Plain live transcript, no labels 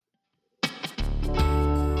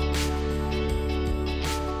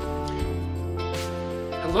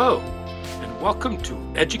Hello, and welcome to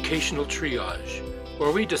Educational Triage,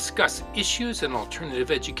 where we discuss issues in alternative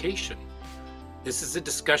education. This is a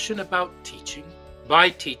discussion about teaching, by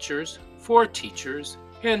teachers, for teachers,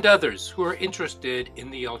 and others who are interested in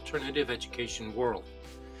the alternative education world.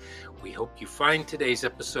 We hope you find today's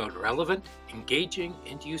episode relevant, engaging,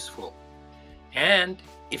 and useful. And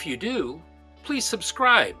if you do, please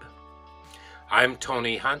subscribe. I'm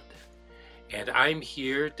Tony Hunt, and I'm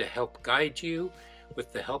here to help guide you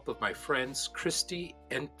with the help of my friends Christy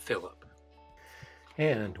and Philip.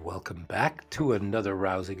 And welcome back to another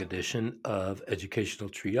rousing edition of Educational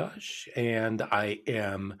Triage. And I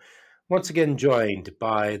am once again joined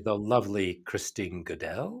by the lovely Christine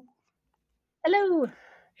Goodell. Hello.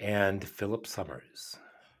 And Philip Summers.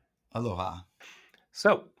 Aloha.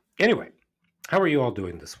 So, anyway, how are you all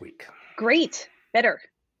doing this week? Great. Better.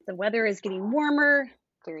 The weather is getting warmer.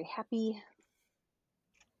 Very happy.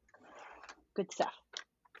 Good stuff.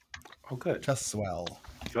 Oh, good. Just swell.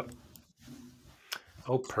 Yep.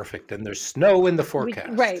 Oh, perfect. And there's snow in the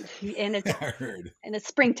forecast. Right. And it's I heard. and it's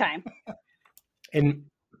springtime. In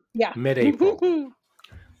Yeah. mid-April.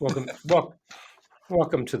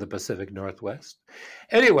 Welcome to the Pacific Northwest.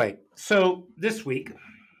 Anyway, so this week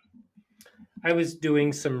I was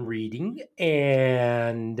doing some reading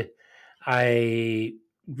and I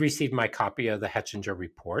received my copy of the Hetchinger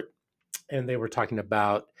report, and they were talking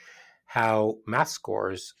about how math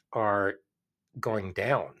scores are going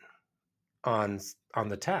down on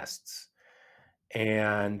the tests.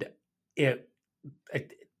 And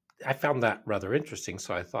I found that rather interesting,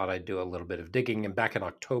 so I thought I'd do a little bit of digging. And back in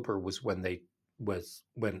October was when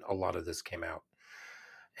a lot of this came out.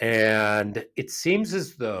 And it seems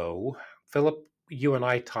as though, Philip, you and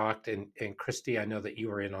I talked, and Christy, I know that you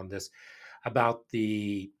were in on this, about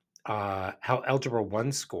the how Algebra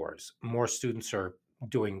 1 scores. More students are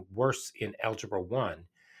doing worse in Algebra 1,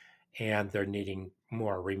 and they're needing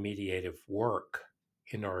more remediative work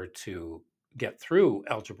in order to get through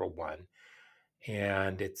Algebra 1.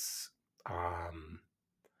 And it's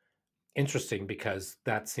interesting because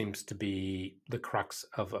that seems to be the crux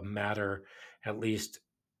of a matter. At least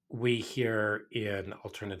we here in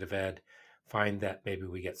alternative ed find that maybe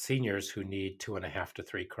we get seniors who need 2.5 to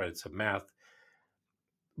 3 credits of math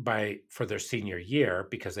for their senior year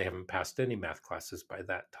because they haven't passed any math classes by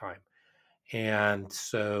that time. And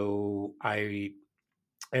so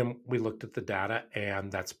we looked at the data,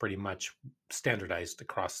 and that's pretty much standardized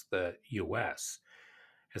across the US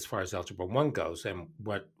as far as Algebra 1 goes, and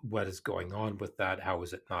what is going on with that, how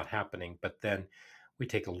is it not happening. But then we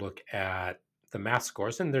take a look at the math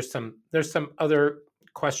scores, and there's some other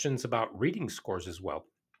questions about reading scores as well.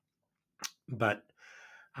 But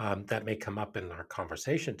that may come up in our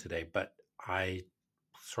conversation today, but I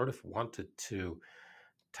sort of wanted to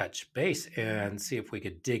touch base and see if we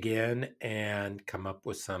could dig in and come up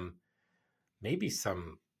with some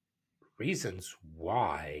reasons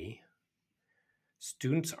why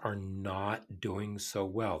students are not doing so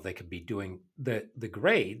well. They could be doing the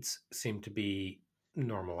grades seem to be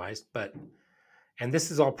normalized, and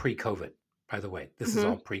this is all pre-COVID, by the way. This is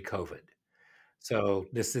all pre-COVID. So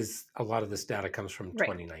a lot of this data comes from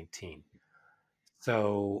 2019.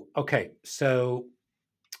 So, okay. So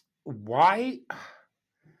what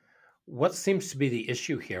seems to be the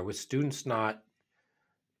issue here with students not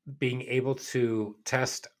being able to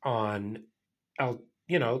test on,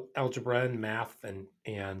 algebra and math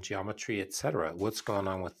and geometry, etc.? What's going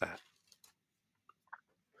on with that?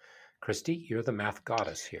 Christy, you're the math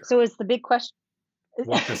goddess here. So is the big question.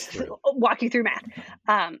 Walk us through. Walk you through math.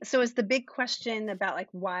 So is the big question about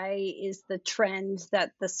why is the trend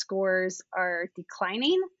that the scores are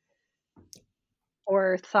declining,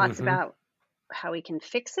 or thoughts about how we can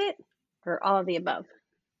fix it, or all of the above?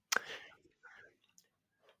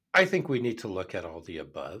 I think we need to look at all the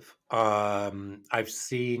above. I've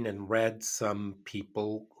seen and read some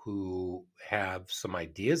people who have some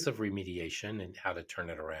ideas of remediation and how to turn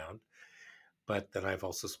it around. But then I've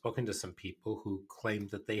also spoken to some people who claim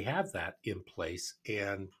that they have that in place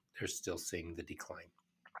and they're still seeing the decline.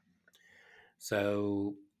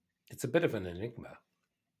 So it's a bit of an enigma.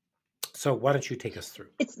 So why don't you take us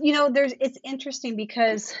through? It's interesting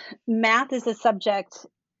because math is a subject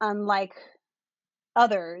unlike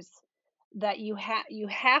others that you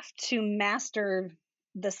have to master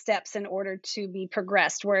the steps in order to be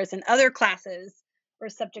progressed, whereas in other classes or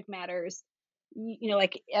subject matters,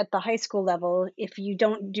 like at the high school level, if you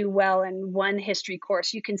don't do well in one history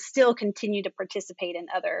course, you can still continue to participate in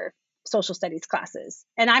other social studies classes.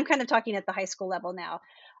 And I'm kind of talking at the high school level now.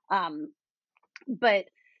 But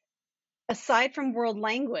aside from world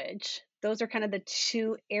language, those are kind of the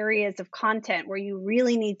two areas of content where you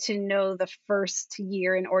really need to know the first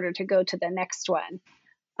year in order to go to the next one.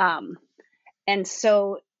 Um, and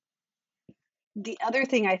so the other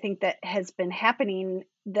thing I think that has been happening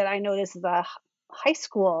that I noticed as a high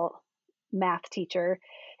school math teacher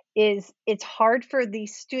is it's hard for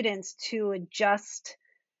these students to adjust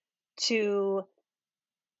to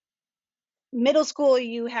middle school.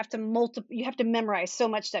 You have to memorize so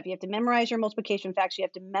much stuff. You have to memorize your multiplication facts, you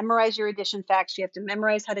have to memorize your addition facts, you have to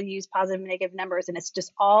memorize how to use positive and negative numbers, and it's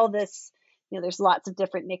just all this, there's lots of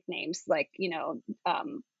different nicknames like,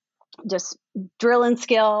 just drill and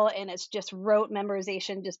skill, and it's just rote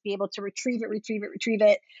memorization, just be able to retrieve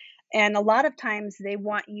it. And a lot of times they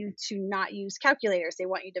want you to not use calculators, they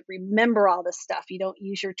want you to remember all this stuff, you don't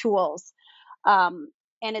use your tools. um,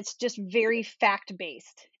 and it's just very fact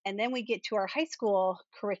based. And then we get to our high school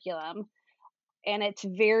curriculum, and it's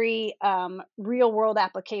very real world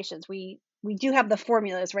applications. We do have the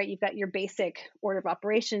formulas, right? You've got your basic order of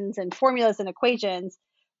operations and formulas and equations,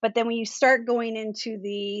 but then when you start going into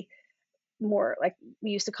the more, like we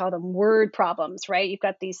used to call them, word problems, right? You've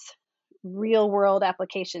got these real world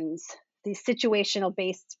applications, these situational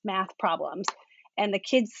based math problems, and the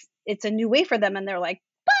kids, it's a new way for them, and they're like,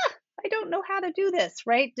 I don't know how to do this,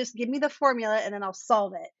 right? Just give me the formula and then I'll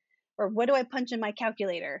solve it. Or what do I punch in my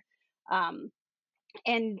calculator? Um,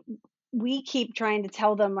 and we keep trying to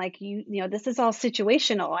tell them, like, this is all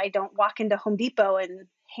situational. I don't walk into Home Depot and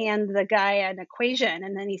hand the guy an equation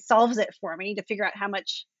and then he solves it for me to figure out how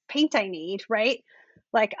much paint I need, right?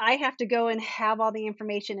 Like, I have to go and have all the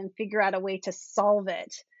information and figure out a way to solve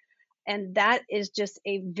it. And that is just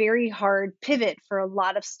a very hard pivot for a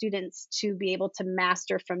lot of students to be able to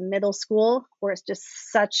master from middle school, where it's just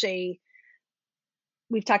such a,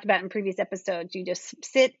 we've talked about in previous episodes, you just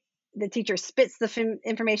sit, the teacher spits the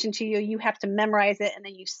information to you, you have to memorize it, and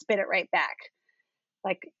then you spit it right back,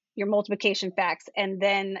 like your multiplication facts. And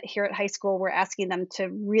then here at high school, we're asking them to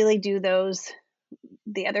really do those,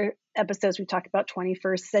 the other episodes we talked about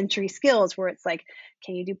 21st century skills, where it's like,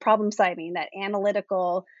 can you do problem solving, that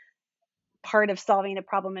analytical part of solving a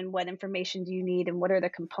problem, and what information do you need and what are the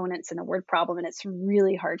components in a word problem, and it's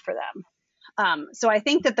really hard for them. So I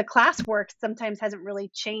think that the classwork sometimes hasn't really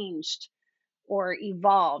changed or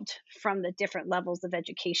evolved from the different levels of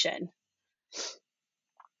education.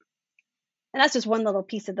 And that's just one little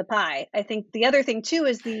piece of the pie. I think the other thing too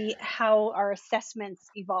is the how our assessments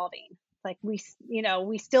evolving. Like we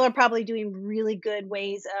still are probably doing really good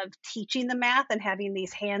ways of teaching the math and having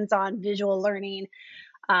these hands-on visual learning.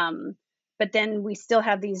 But then we still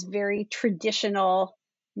have these very traditional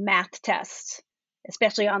math tests,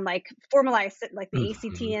 especially on like formalized, like the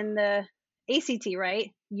ACT and the ACT,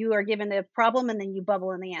 right? You are given the problem and then you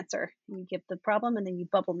bubble in the answer. You give the problem and then you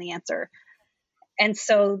bubble in the answer. And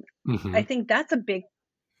so I think that's a big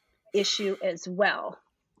issue as well.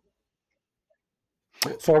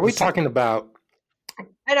 So are we talking about,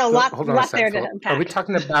 I know hold on a lot there second, to unpack. are we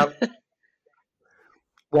talking about,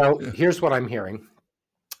 well, here's what I'm hearing,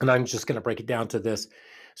 and I'm just going to break it down to this.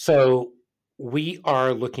 So we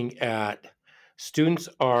are looking at students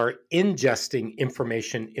are ingesting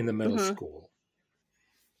information in the middle school,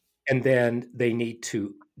 and then they need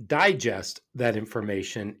to digest that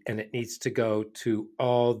information, and it needs to go to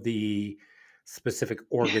all the specific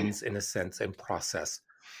organs, in a sense, and process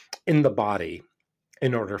in the body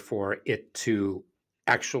in order for it to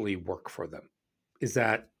actually work for them. Is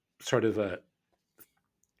that sort of a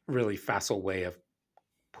really facile way of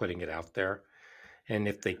putting it out there? And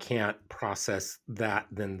if they can't process that,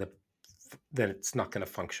 then it's not going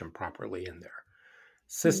to function properly in their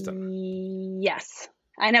system. Yes.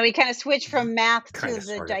 I know we kind of switched from math to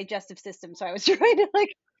the digestive system, so I was trying to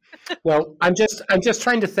like. Well, I'm just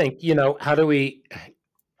trying to think. How do we?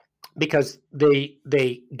 Because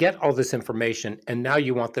they get all this information, and now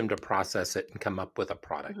you want them to process it and come up with a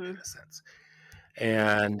product, in a sense,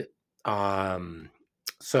 and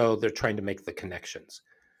so they're trying to make the connections.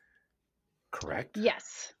 Correct?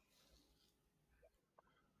 Yes.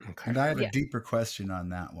 Okay. And I have a deeper question on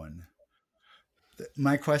that one.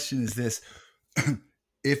 My question is this: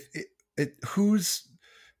 if whose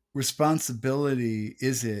responsibility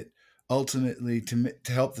is it ultimately to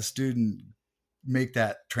help the student make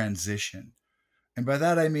that transition? And by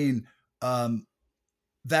that I mean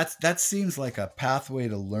that seems like a pathway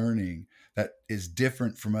to learning that is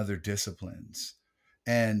different from other disciplines,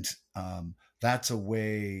 and that's a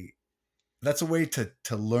way to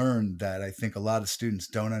learn that I think a lot of students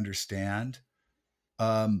don't understand.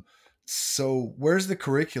 So where's the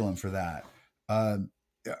curriculum for that?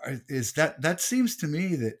 Is that seems to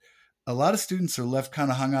me that a lot of students are left kind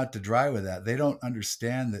of hung out to dry with that. They don't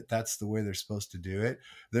understand that that's the way they're supposed to do it.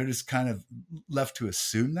 They're just kind of left to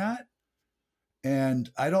assume that. And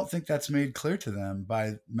I don't think that's made clear to them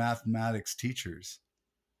by mathematics teachers.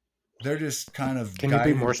 They're just kind of Can you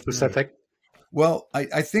be more guided through it. specific? Well, I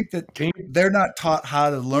think that Can you? they're not taught how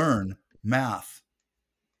to learn math.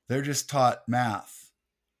 They're just taught math.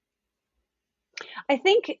 I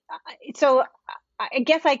think so. I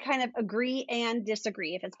guess I kind of agree and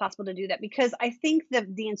disagree if it's possible to do that, because I think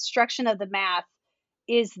that the instruction of the math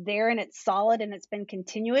is there and it's solid and it's been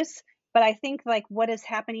continuous. But I think like what is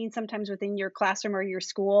happening sometimes within your classroom or your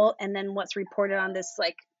school, and then what's reported on this,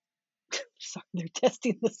 like, sorry, they're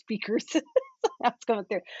testing the speakers. That's going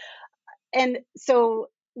through. And so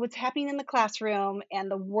what's happening in the classroom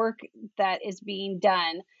and the work that is being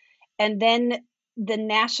done, and then the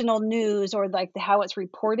national news, or like how it's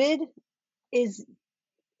reported, is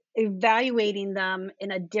evaluating them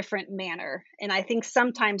in a different manner. And I think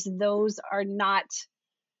sometimes those are not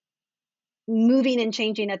moving and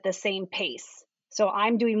changing at the same pace. So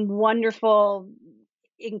I'm doing wonderful,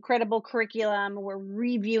 incredible curriculum. We're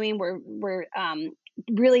reviewing, we're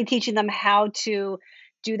really teaching them how to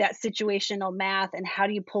do that situational math and how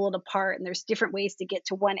do you pull it apart. And there's different ways to get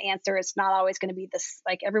to one answer. It's not always going to be this,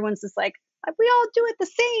 like everyone's just like, we all do it the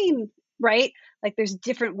same, right? Like there's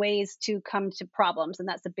different ways to come to problems. And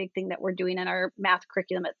that's the big thing that we're doing in our math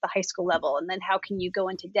curriculum at the high school level. And then how can you go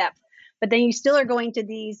into depth? But then you still are going to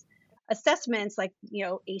these assessments like,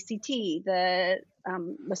 ACT, the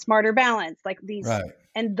Smarter Balance, like these, Right.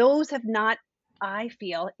 and those have not, I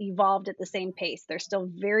feel, evolved at the same pace. They're still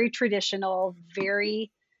very traditional,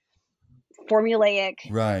 very formulaic,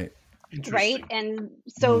 Right. right? And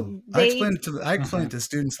so I explain it to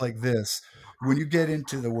students like this. When you get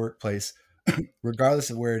into the workplace, regardless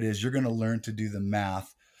of where it is, you're going to learn to do the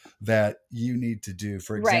math that you need to do.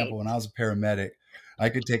 For example, when I was a paramedic, I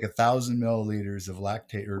could take 1,000 milliliters of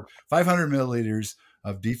lactate or 500 milliliters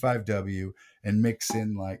of D5W and mix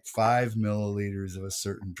in like 5 milliliters of a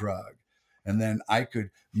certain drug. And then I could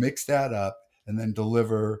mix that up and then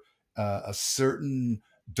deliver a certain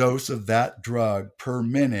dose of that drug per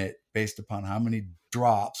minute based upon how many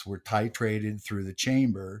drops were titrated through the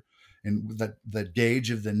chamber and the gauge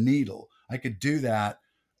of the needle. I could do that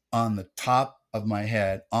on the top of my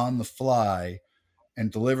head, on the fly, and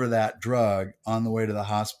deliver that drug on the way to the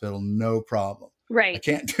hospital, no problem. Right. I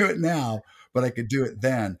can't do it now, but I could do it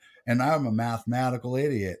then. And I'm a mathematical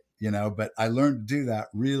idiot, but I learned to do that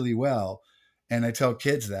really well. And I tell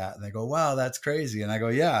kids that, and they go, wow, that's crazy. And I go,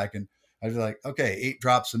 yeah, I can. I was like, okay, 8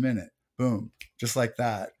 drops a minute, boom, just like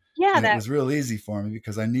that. Yeah, and it was real easy for me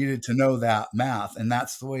because I needed to know that math, and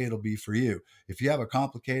that's the way it'll be for you. If you have a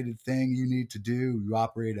complicated thing you need to do, you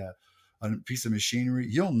operate a piece of machinery,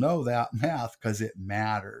 you'll know that math because it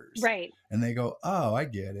matters. Right. And they go, oh, I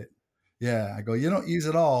get it. Yeah. I go, you don't use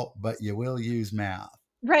it all, but you will use math.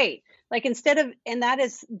 Right. Like instead of, and that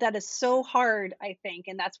is so hard, I think.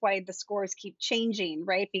 And that's why the scores keep changing,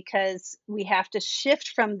 right? Because we have to shift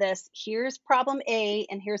from this, here's problem A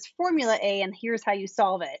and here's formula A and here's how you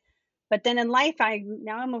solve it. But then in life,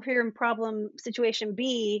 I'm over here in problem situation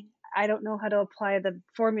B. I don't know how to apply the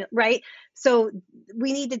formula, right? So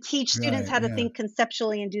we need to teach students how to think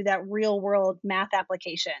conceptually and do that real world math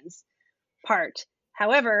applications part.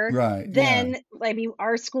 However, I mean,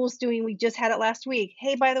 our school's doing, we just had it last week.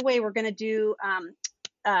 Hey, by the way, we're going to do,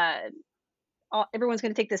 everyone's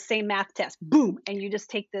going to take the same math test. Boom. And you just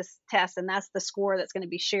take this test and that's the score that's going to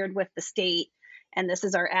be shared with the state. And this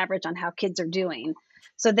is our average on how kids are doing.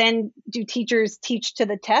 So then do teachers teach to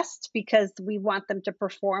the test because we want them to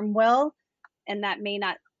perform well? And that may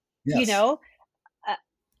not,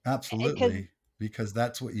 Absolutely. Because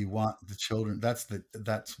that's what you want the children. That's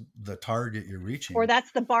the target you're reaching. Or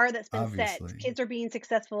that's the bar that's been set. Kids are being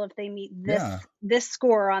successful if they meet this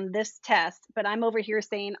score on this test. But I'm over here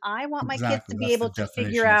saying, I want my kids to be able to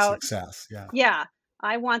figure out success. Yeah.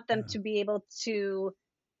 I want them to be able to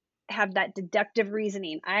have that deductive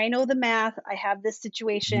reasoning. I know the math. I have this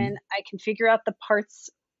situation. I can figure out the parts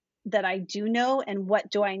that I do know and what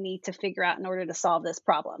do I need to figure out in order to solve this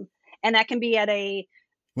problem. And that can be at a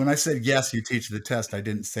When I said, yes, you teach the test, I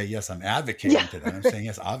didn't say, yes, I'm advocating to that. I'm saying,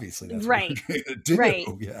 yes, obviously that's what we're going to do. Right.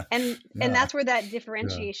 Yeah. And that's where that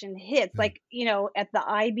differentiation hits. Like, at the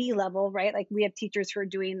IB level, right? Like we have teachers who are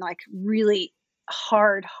doing like really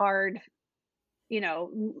hard,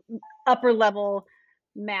 upper level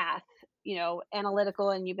math,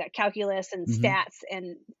 analytical, and you've got calculus and stats,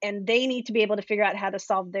 and they need to be able to figure out how to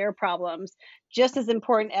solve their problems just as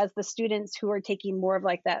important as the students who are taking more of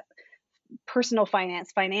like that personal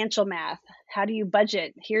finance, financial math. How do you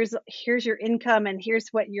budget? Here's your income and here's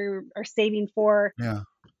what you are saving for, Yeah.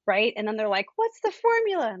 right? And then they're like, "What's the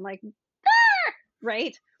formula?" I'm like,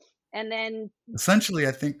 right? And then Essentially,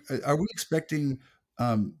 I think, are we expecting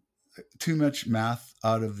um, too much math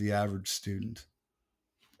out of the average student?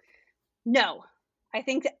 no. I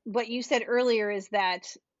think that what you said earlier is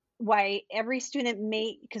that why every student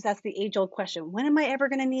may, because that's the age old question, when am I ever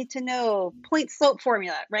going to need to know point slope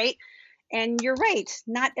formula, right? And you're right,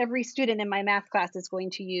 not every student in my math class is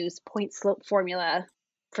going to use point slope formula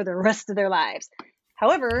for the rest of their lives.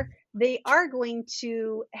 However, they are going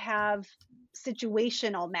to have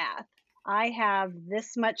situational math. I have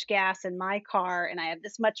this much gas in my car and I have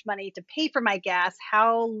this much money to pay for my gas.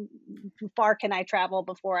 How far can I travel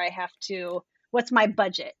before I have to? What's my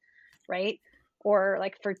budget? Right? Or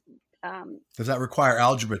like for Does that require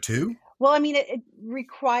algebra too? well, I mean, it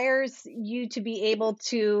requires you to be able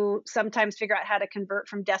to sometimes figure out how to convert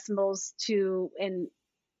from decimals to in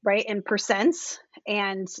right in percents.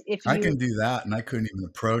 And if I you can do that, and I couldn't even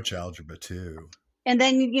approach algebra 2. and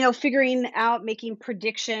then figuring out making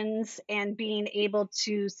predictions and being able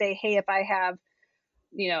to say, hey, if I have,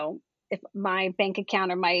 you know, if my bank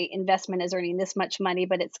account or my investment is earning this much money,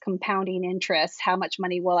 but it's compounding interest, how much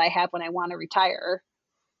money will I have when I want to retire?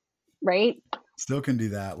 Right? Still can do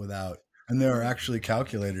that without, and there are actually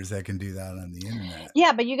calculators that can do that on the internet.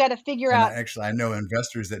 Yeah, but you got to figure And out I know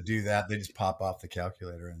investors that do that. They just pop off the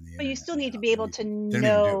calculator on the but you internet still need to now. be able to They don't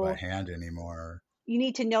even do it by know hand anymore. you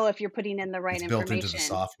need to know if you're putting in the right It's built into the information.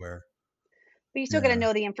 software. But you still got to Yeah.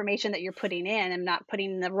 know the information that you're putting in and not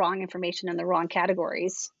putting the wrong information in the wrong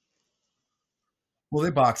categories. Well, they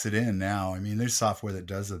box it in now. I mean, there's software that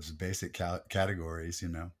does those basic categories,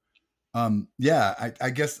 Yeah, I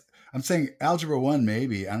guess I'm saying algebra 1,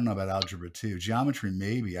 maybe. I don't know about algebra 2. Geometry,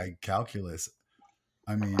 maybe. Calculus.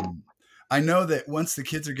 I mean, I know that once the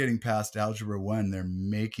kids are getting past algebra 1, they're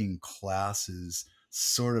making classes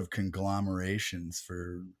sort of conglomerations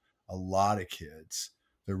for a lot of kids.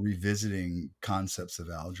 They're revisiting concepts of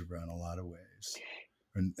algebra in a lot of ways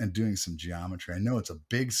and doing some geometry. I know it's a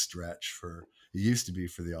big stretch it used to be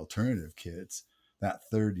for the alternative kids. That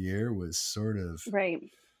third year was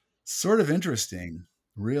Right. sort of interesting,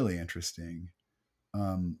 really interesting.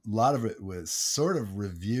 A lot of it was sort of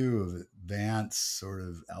review of advanced sort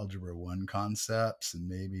of algebra 1 concepts and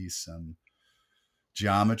maybe some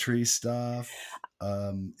geometry stuff.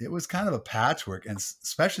 It was kind of a patchwork, and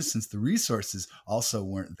especially since the resources also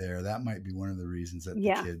weren't there, that might be one of the reasons that the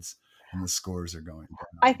Yeah. kids and the scores are going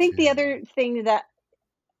I down think the too. other thing that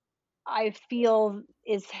I feel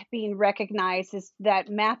is being recognized is that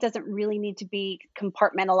math doesn't really need to be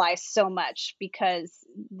compartmentalized so much because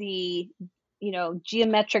the,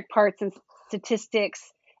 geometric parts and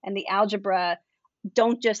statistics and the algebra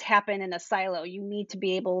don't just happen in a silo. You need to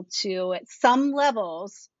be able to, at some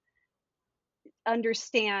levels,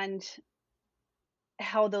 understand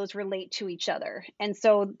how those relate to each other. And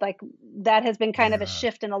so, like, that has been kind of a Yeah.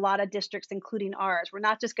 shift in a lot of districts, including ours. We're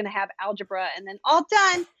not just going to have algebra and then all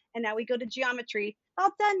done. And now we go to geometry, all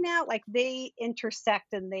done now. Like, they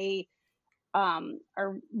intersect and they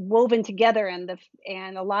are woven together.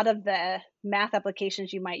 And a lot of the math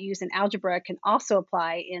applications you might use in algebra can also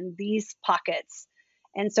apply in these pockets.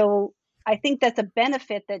 And so I think that's a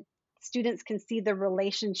benefit that students can see the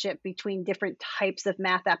relationship between different types of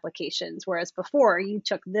math applications. Whereas before you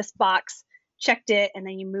took this box, checked it, and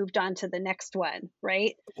then you moved on to the next one,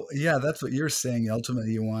 right? Well, yeah, that's what you're saying.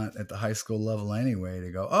 Ultimately, you want at the high school level anyway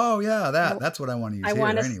to go, oh yeah, that's what I want to use I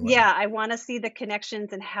want here to, anyway. yeah, I want to see the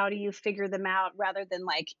connections and how do you figure them out rather than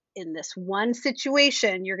like in this one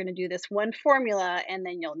situation, you're going to do this one formula and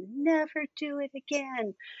then you'll never do it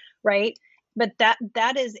again, right? But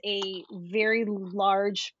that is a very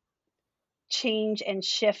large change and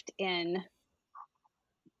shift in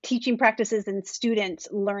teaching practices and student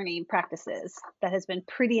learning practices that has been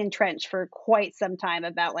pretty entrenched for quite some time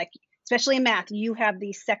about like especially in math you have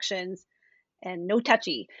these sections and no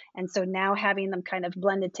touchy. And so now having them kind of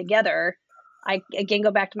blended together, I again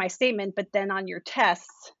go back to my statement, but then on your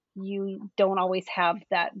tests, you don't always have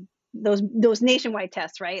those nationwide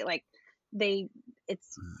tests, right? Like they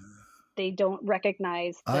it's they don't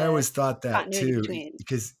recognize I the always thought that continuity too, between.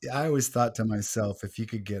 because I always thought to myself, if you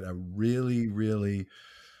could get a really, really,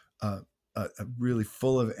 uh, a really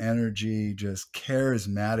full of energy, just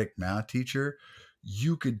charismatic math teacher,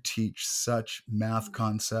 you could teach such math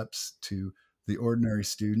concepts to the ordinary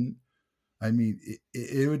student. I mean,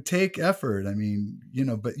 it would take effort. I mean,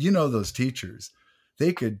 but those teachers,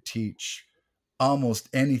 they could teach almost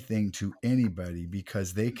anything to anybody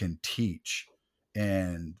because they can teach.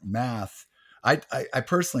 And math, I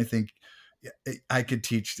personally think I could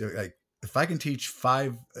teach, like, if I can teach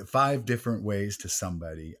five different ways to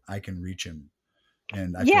somebody, I can reach him,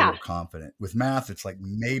 and I feel Yeah. real confident. With math, it's like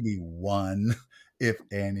maybe one, if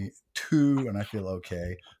any, two, and I feel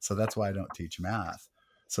okay. So that's why I don't teach math.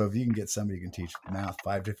 So if you can get somebody who can teach math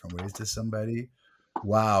 5 different ways to somebody,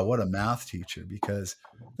 wow, what a math teacher! Because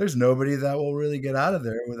there's nobody that will really get out of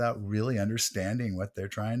there without really understanding what they're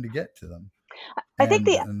trying to get to them. I think And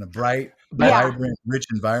the in the bright, But yeah, vibrant, rich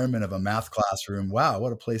environment of a math classroom, wow,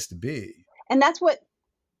 what a place to be. and that's what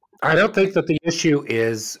I don't think that the issue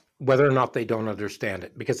is whether or not they don't understand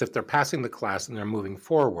it, because if they're passing the class and they're moving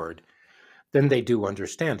forward, then they do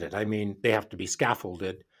understand it. I mean, they have to be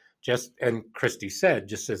scaffolded, just and Christy said,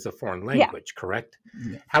 just as a foreign yeah. language, correct?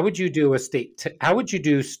 Yeah. How would you do how would you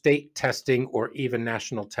do state testing or even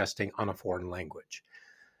national testing on a foreign language?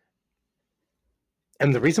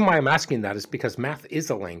 And the reason why I'm asking that is because math is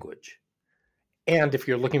a language. And if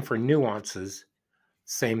you're looking for nuances,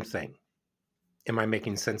 same thing. Am I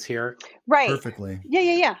making sense here? Right. Perfectly.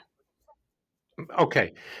 Yeah.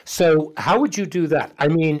 Okay. So how would you do that? I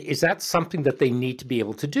mean, is that something that they need to be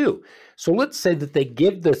able to do? So let's say that they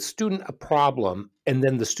give the student a problem and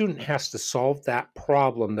then the student has to solve that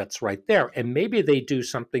problem that's right there. And maybe they do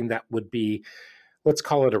something that would be, let's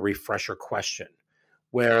call it a refresher question,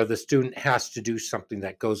 where the student has to do something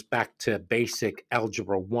that goes back to basic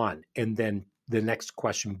algebra 1. And then the next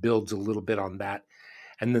question builds a little bit on that.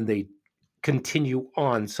 And then they continue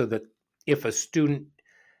on so that if a student,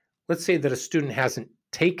 let's say that a student hasn't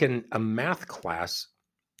taken a math class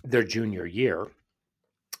their junior year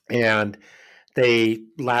and they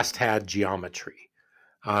last had geometry.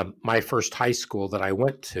 My first high school that I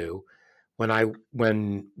went to,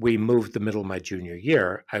 when we moved the middle of my junior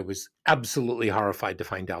year, I was absolutely horrified to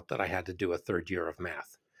find out that I had to do a third year of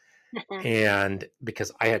math. And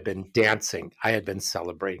because I had been dancing, I had been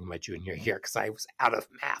celebrating my junior year because I was out of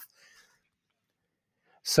math.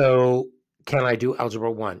 So can I do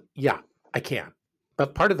algebra 1? Yeah, I can.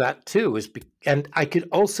 But part of that too is, and I could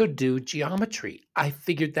also do geometry. I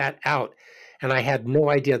figured that out. And I had no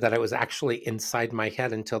idea that I was actually inside my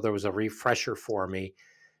head until there was a refresher for me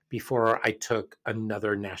before I took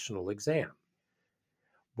another national exam.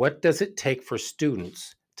 What does it take for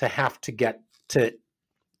students to have to get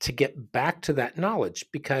back to that knowledge?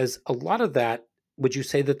 Because a lot of that, would you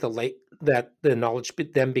say that the knowledge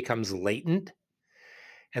then becomes latent?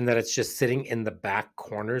 And that it's just sitting in the back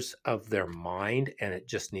corners of their mind and it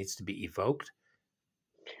just needs to be evoked?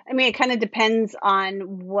 I mean, it kind of depends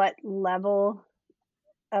on what level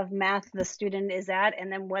of math the student is at, and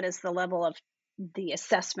then what is the level of the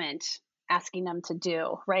assessment asking them to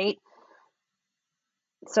do, right?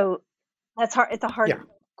 So that's hard. It's a hard Yeah.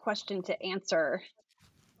 question to answer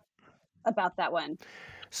about that one.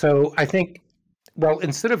 So I think, well,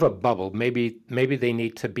 instead of a bubble, maybe they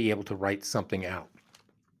need to be able to write something out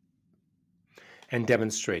and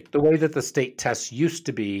demonstrate. The way that the state tests used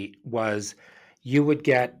to be was you would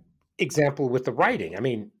get example with the writing. I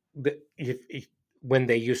mean, when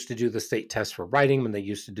they used to do the state test for writing, when they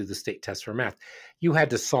used to do the state test for math, you had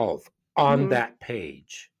to solve on Mhm. that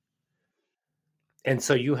page. And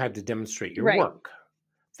so you had to demonstrate your Right. work.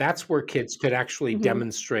 That's where kids could actually Mhm.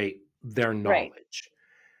 demonstrate their Right. knowledge.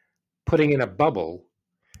 Putting in a bubble,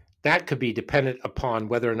 that could be dependent upon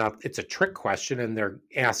whether or not it's a trick question and they're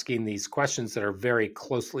asking these questions that are very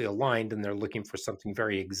closely aligned and they're looking for something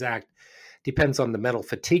very exact. Depends on the mental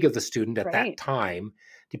fatigue of the student at that Right. time.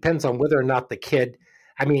 Depends on whether or not the kid,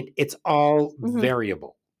 I mean, it's all Mhm.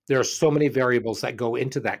 variable. There are so many variables that go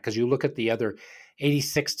into that because you look at the other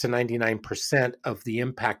 86 to 99% of the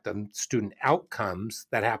impact on student outcomes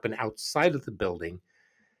that happen outside of the building.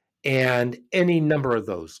 And any number of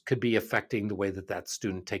those could be affecting the way that that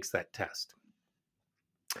student takes that test.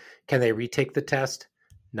 Can they retake the test?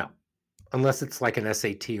 No. Unless it's like an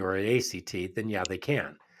SAT or an ACT, then yeah, they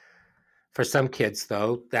can. For some kids,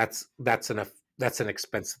 though, that's an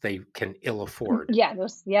expense that they can ill afford. Yeah.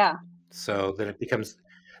 Those. Yeah. So then it becomes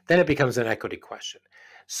an equity question.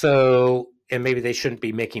 So, and maybe they shouldn't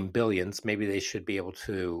be making billions. Maybe they should be able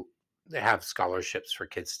to have scholarships for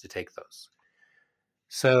kids to take those.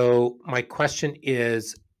 So my question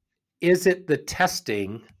is it the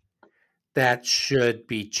testing that should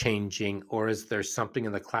be changing, or is there something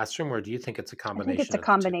in the classroom, or do you think it's a I think it's combination a of the two?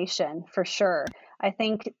 combination for sure. I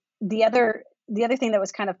think the other thing that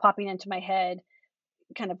was kind of popping into my head,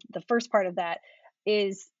 kind of the first part of that,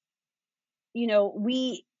 is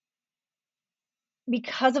we,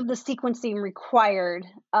 because of the sequencing required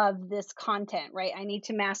of this content, right? I need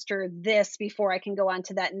to master this before I can go on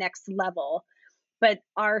to that next level. But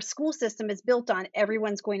our school system is built on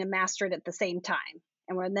everyone's going to master it at the same time.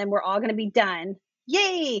 and then we're all going to be done.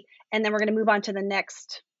 Yay! And then we're going to move on to the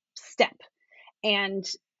next step. And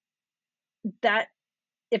that,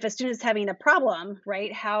 if a student is having a problem,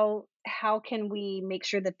 right, how can we make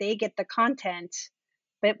sure that they get the content,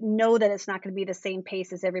 but know that it's not going to be the same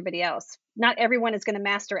pace as everybody else? Not everyone is going to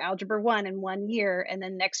master Algebra 1 in 1 year, and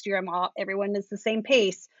then next year everyone is the same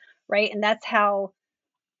pace, right? And that's how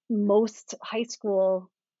most high school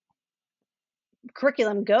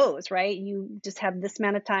curriculum goes, right? You just have this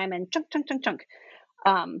amount of time and chunk.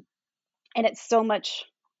 And it's so much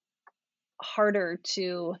harder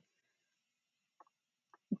to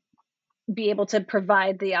be able to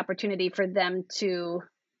provide the opportunity for them to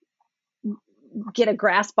get a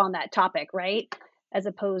grasp on that topic, right? As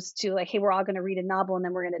opposed to like, hey, we're all going to read a novel and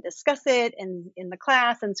then we're going to discuss it in the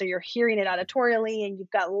class. And so you're hearing it auditorially and you've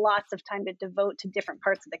got lots of time to devote to different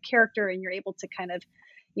parts of the character, and you're able to kind of,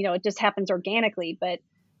 it just happens organically. But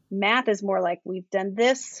math is more like, we've done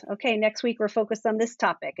this. Okay, next week we're focused on this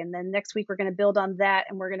topic. And then next week we're going to build on that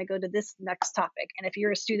and we're going to go to this next topic. And if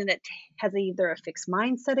you're a student that has either a fixed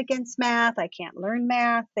mindset against math, I can't learn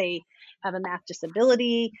math, they have a math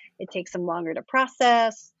disability, it takes them longer to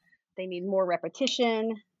process, they need more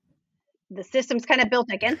repetition, the system's kind of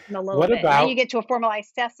built against them a little bit. Now you get to a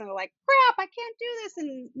formalized test and they're like, crap, I can't do this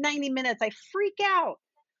in 90 minutes. I freak out,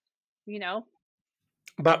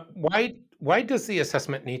 But why does the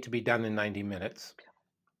assessment need to be done in 90 minutes?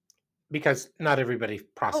 Because not everybody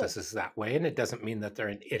processes that way, and it doesn't mean that they're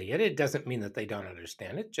an idiot. It doesn't mean that they don't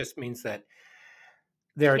understand. It just means that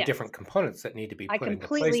there are different components that need to be put into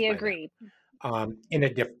place. I completely agree.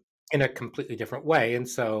 In a completely different way. And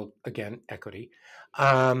so again, equity.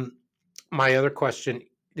 My other question,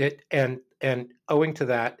 and owing to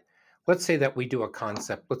that, let's say that we do a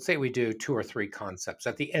concept. Let's say we do 2 or 3 concepts.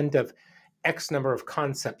 At the end of X number of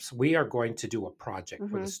concepts, we are going to do a project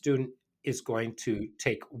where the student is going to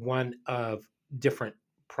take one of different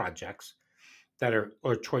projects that are,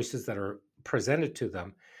 or choices that are presented to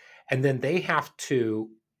them. And then they have to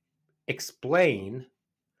explain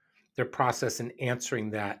their process in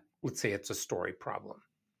answering that. Let's say it's a story problem.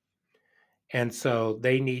 And so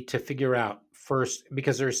they need to figure out first,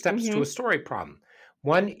 because there are steps to a story problem.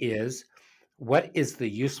 One is, what is the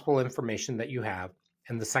useful information that you have?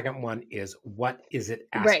 And the second one is, what is it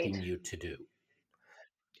asking you to do?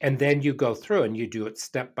 And then you go through and you do it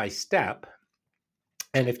step by step.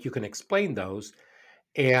 And if you can explain those,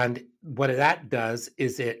 and what that does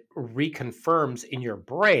is it reconfirms in your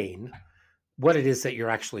brain what it is that you're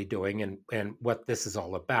actually doing and what this is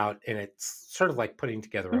all about. And it's sort of like putting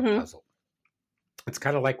together a puzzle. It's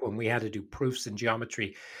kind of like when we had to do proofs in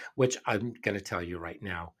geometry, which I'm going to tell you right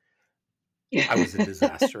now, I was a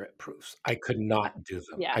disaster at proofs. I could not do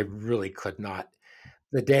them. I really could not.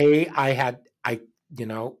 The day I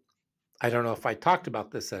don't know if I talked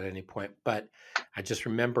about this at any point, but I just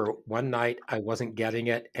remember one night I wasn't getting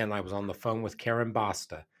it, and I was on the phone with Karen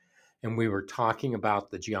Basta, and we were talking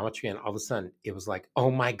about the geometry, and all of a sudden it was like,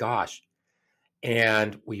 oh my gosh.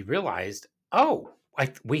 And we realized,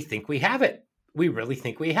 we think we have it. We really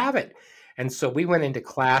think we have it. And so we went into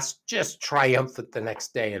class just triumphant the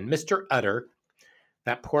next day. And Mr. Utter,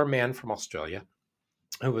 that poor man from Australia,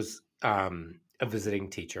 who was a visiting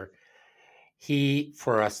teacher, he,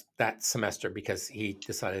 for us that semester, because he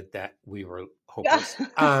decided that we were hopeless,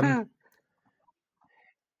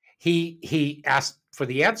 he asked for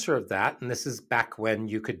the answer of that. And this is back when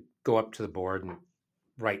you could go up to the board and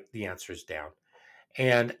write the answers down.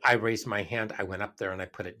 And I raised my hand, I went up there and I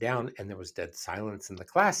put it down, and there was dead silence in the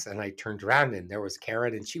class. And I turned around and there was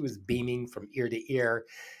Karen, and she was beaming from ear to ear.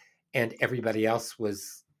 And everybody else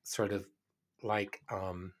was sort of like,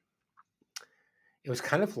 it was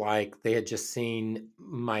kind of like they had just seen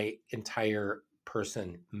my entire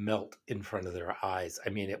person melt in front of their eyes. I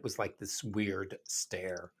mean, it was like this weird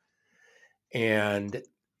stare. And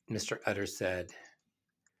Mr. Utter said,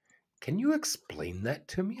 can you explain that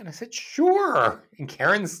to me? And I said, sure. And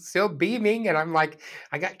Karen's still beaming. And I'm like,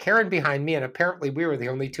 I got Karen behind me. And apparently we were the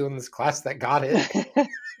only two in this class that got it.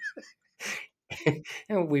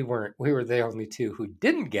 And we weren't. We were the only two who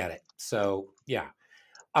didn't get it. So, yeah.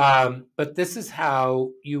 But this is how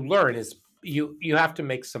you learn, is you have to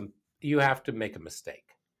make a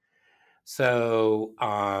mistake. So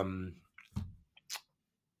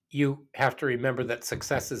you have to remember that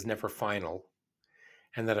success is never final,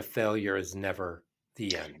 and that a failure is never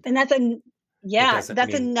the end. And that's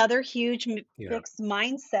another huge fixed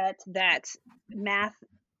mindset, that math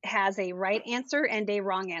has a right answer and a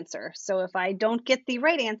wrong answer. So if I don't get the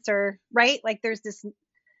right answer, right, like there's this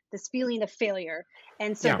feeling of failure.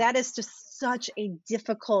 And so that is just such a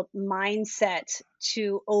difficult mindset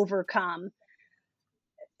to overcome.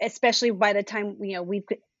 especially by the time,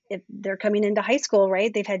 if they're coming into high school,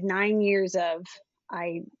 right? They've had 9 years of,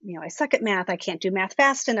 I suck at math. I can't do math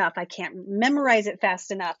fast enough. I can't memorize it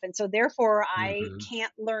fast enough. And so therefore I Hmm.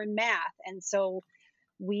 can't learn math. And so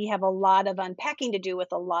we have a lot of unpacking to do with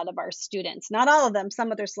a lot of our students. Not all of them.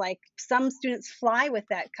 Some others, like some students, fly with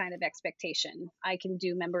that kind of expectation. I can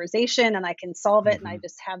do memorization and I can solve it, and I Hmm.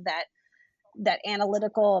 just have that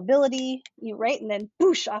analytical ability, right? And then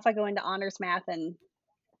boosh, off I go into honors math, and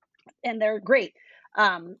they're great.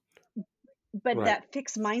 Um, but Right. that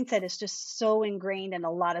fixed mindset is just so ingrained in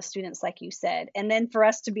a lot of students, like you said. And then for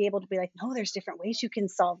us to be able to be like, no, there's different ways you can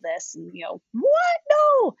solve this, and what?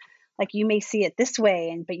 No, like you may see it this way,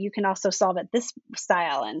 and but you can also solve it this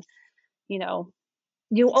style, and you know,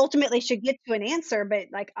 you ultimately should get to an answer, but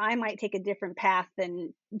like I might take a different path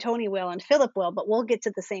than Tony will and Philip will, but we'll get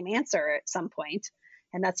to the same answer at some point.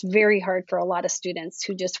 And that's very hard for a lot of students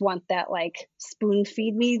who just want that, like, spoon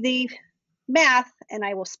feed me the math and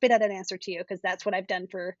I will spit out an answer to you, because that's what I've done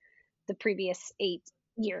for the previous 8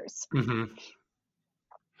 years. Hmm.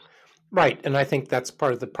 Right. And I think that's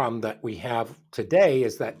part of the problem that we have today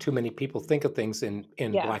is that too many people think of things in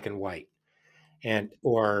Yeah. black and white, and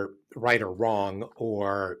or right or wrong,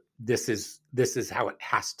 or this is how it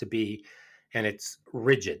has to be, and it's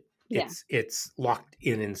rigid. Yeah. It's locked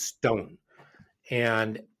in stone.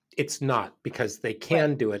 And it's not, because they Right.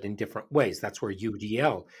 can do it in different ways. That's where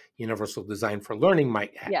UDL, Universal Design for Learning,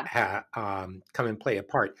 might Yeah. come and play a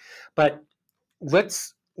part. But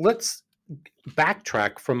let's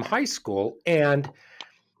backtrack from high school. And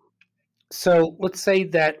so let's say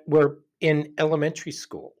that we're in elementary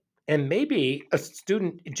school, and maybe a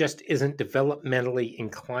student just isn't developmentally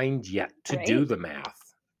inclined yet to do Right. the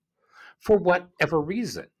math for whatever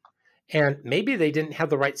reason. And maybe they didn't have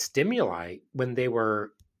the right stimuli when they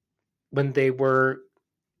were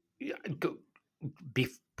be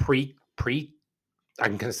pre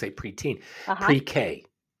I'm going to say preteen, Uh-huh. pre-K.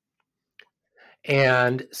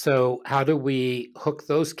 And so how do we hook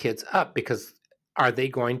those kids up? Because are they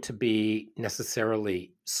going to be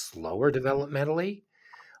necessarily slower developmentally,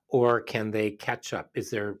 or can they catch up? Is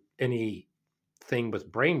there anything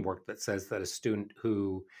with brain work that says that a student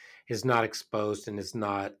who is not exposed and is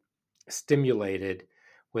not stimulated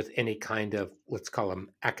with any kind of, let's call them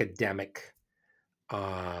academic,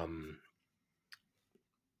 um,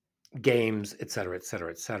 games, et cetera, et cetera,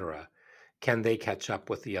 et cetera, can they catch up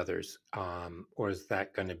with the others? Or is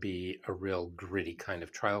that going to be a real gritty kind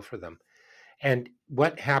of trial for them? And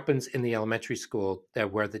what happens in the elementary school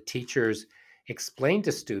that where the teachers explain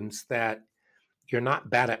to students that you're not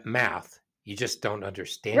bad at math, you just don't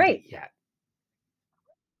understand it Right. yet.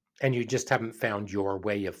 And you just haven't found your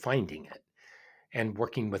way of finding it and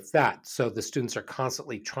working with that. So the students are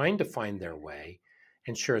constantly trying to find their way.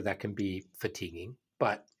 And sure, that can be fatiguing,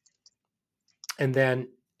 but and then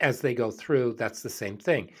as they go through, that's the same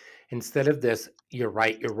thing. Instead of this, you're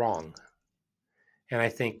right, you're wrong. And I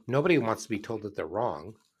think nobody wants to be told that they're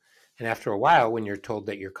wrong. And after a while, when you're told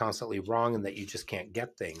that you're constantly wrong and that you just can't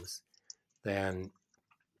get things, then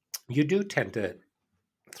you do tend to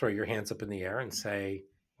throw your hands up in the air and say,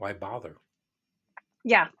 why bother?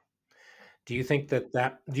 Yeah. Do you think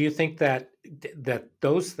that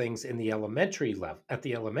those things in the elementary level, at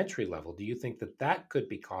the elementary level, do you think that that could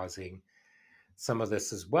be causing some of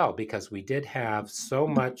this as well? Because we did have so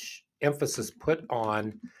much emphasis put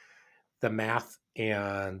on the math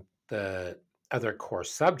and the other core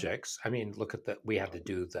subjects. I mean, look at we had to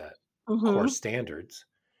do the core Mhm. standards.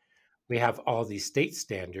 We have all these state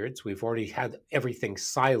standards. We've already had everything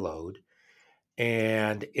siloed,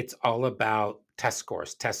 and it's all about test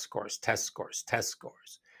scores, test scores, test scores, test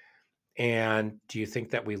scores. And do you think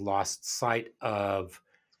that we lost sight of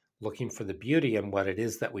looking for the beauty in what it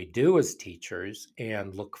is that we do as teachers,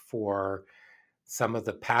 and look for some of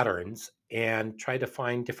the patterns and try to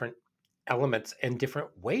find different elements and different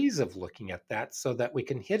ways of looking at that so that we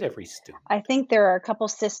can hit every student? I think there are a couple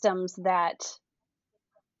systems that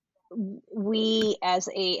we as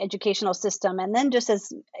a educational system, and then just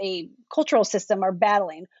as a cultural system, are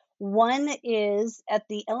battling. One is at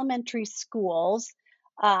the elementary schools,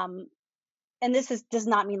 um, and does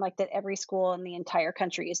not mean like that every school in the entire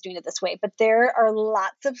country is doing it this way, but there are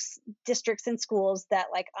lots of districts and schools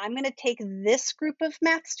that, like, I'm going to take this group of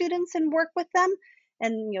math students and work with them,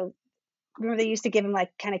 and remember they used to give them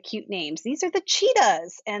like kind of cute names. These are the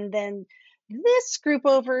cheetahs. And then this group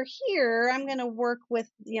over here, I'm going to work with,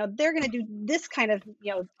 they're going to do this kind of,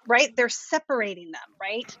 right? They're separating them,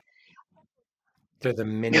 right? They're the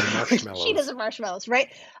mini Cheetahs marshmallows. and marshmallows, right?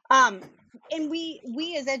 Um, and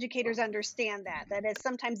we as educators understand that it's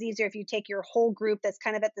sometimes easier if you take your whole group that's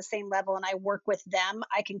kind of at the same level and I work with them.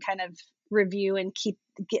 I can kind of review and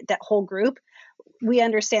get that whole group. We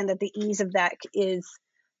understand that the ease of that is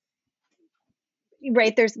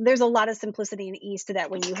right. There's a lot of simplicity and ease to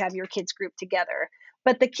that when you have your kids group together.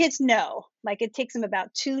 But the kids know, like it takes them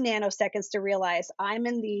about 2 nanoseconds to realize I'm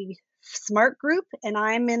in the smart group and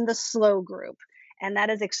I'm in the slow group. And that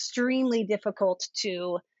is extremely difficult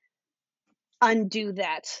to undo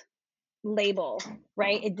that label,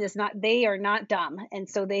 right? It does not, they are not dumb. And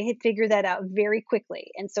so they figure that out very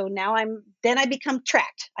quickly. And so now I become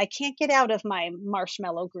trapped. I can't get out of my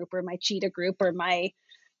marshmallow group or my cheetah group or my,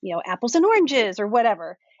 apples and oranges or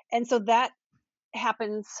whatever. And so that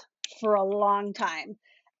happens for a long time.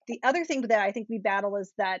 The other thing that I think we battle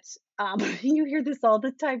is that you hear this all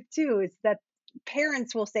the time too, is that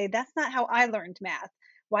parents will say, that's not how I learned math.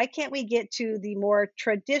 Why can't we get to the more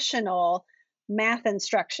traditional math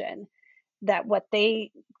instruction that what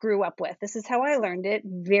they grew up with? This is how I learned it,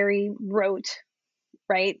 very rote,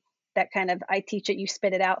 right? That kind of I teach it, you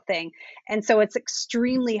spit it out thing. And so it's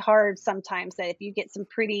extremely hard sometimes that if you get some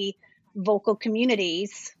pretty vocal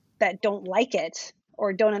communities that don't like it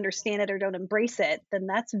or don't understand it or don't embrace it, then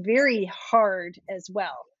that's very hard as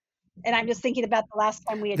well. And I'm just thinking about the last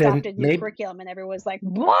time we Then adopted new maybe curriculum and everyone was like,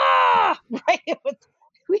 "Blah!" Right?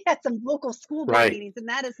 We had some local school board right. meetings, and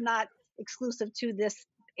that is not exclusive to this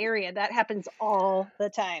area. That happens all the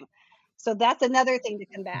time. So that's another thing to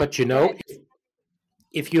combat. But Go ahead.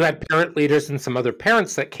 if you had parent leaders and some other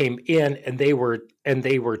parents that came in and they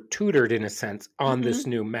were tutored in a sense on this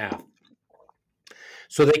new math,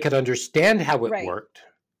 so they could understand how it Right. worked,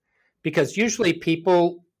 because usually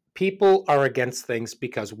people are against things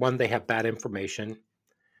because, one, they have bad information,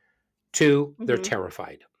 two, they're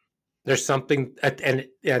terrified. There's something,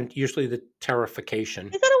 and usually the terrification.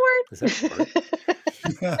 Is that a word? Is that a word?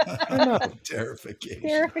 I don't know. Terrification.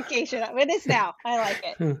 Terrification. It is now. I like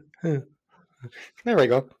it. There we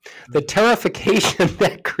go. The terrification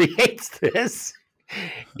that creates this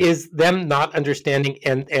is them not understanding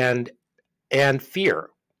and fear.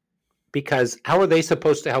 Because how are they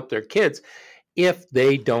supposed to help their kids if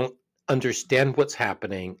they don't understand what's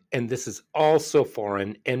happening? And this is all so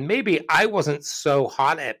foreign. And maybe I wasn't so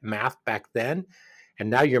hot at math back then, and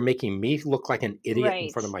now you're making me look like an idiot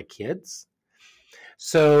in front of my kids.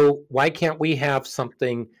 So why can't we have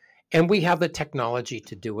something, and we have the technology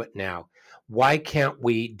to do it now. Why can't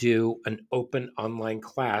we do an open online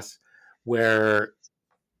class where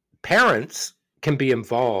parents can be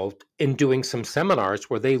involved in doing some seminars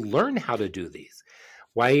where they learn how to do these?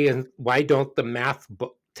 Why don't the math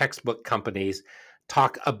textbook companies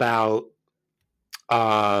talk about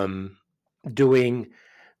doing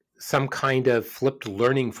some kind of flipped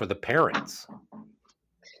learning for the parents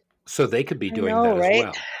so they could be doing that as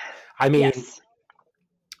well? I mean,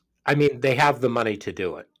 I mean, they have the money to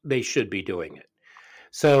do it. They should be doing it.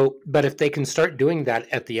 So, but if they can start doing that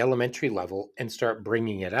at the elementary level and start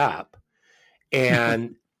bringing it up,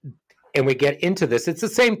 and we get into this, it's the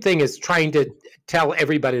same thing as trying to tell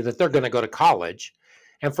everybody that they're going to go to college.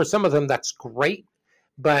 And for some of them, that's great.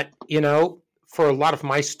 But, for a lot of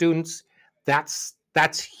my students,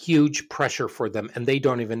 that's huge pressure for them, and they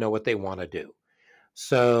don't even know what they want to do.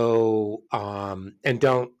 So,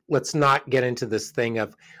 let's not get into this thing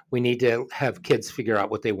of we need to have kids figure out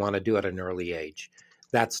what they want to do at an early age.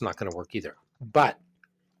 That's not going to work either. But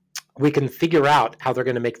we can figure out how they're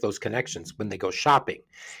going to make those connections when they go shopping,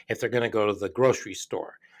 if they're going to go to the grocery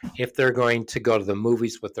store, if they're going to go to the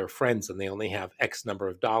movies with their friends and they only have X number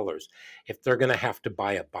of dollars, if they're going to have to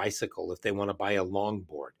buy a bicycle, if they want to buy a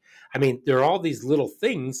longboard. I mean, there are all these little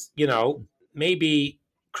things, maybe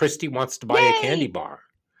Christy wants to buy a candy bar.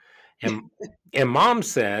 And mom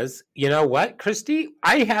says, you know what, Christy,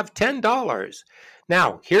 I have $10.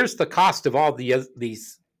 Now, here's the cost of all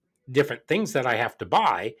these different things that I have to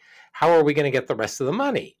buy. How are we going to get the rest of the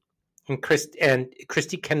money? And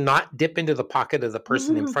Christy cannot dip into the pocket of the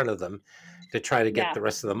person in front of them to try to get the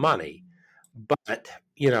rest of the money. But,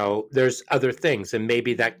 there's other things. And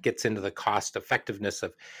maybe that gets into the cost effectiveness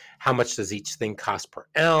of how much does each thing cost per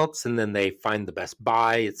ounce. And then they find the best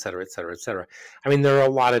buy, et cetera, et cetera, et cetera. I mean, there are a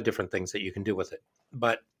lot of different things that you can do with it.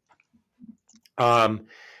 But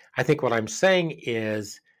I think what I'm saying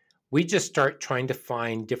is we just start trying to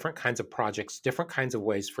find different kinds of projects, different kinds of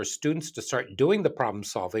ways for students to start doing the problem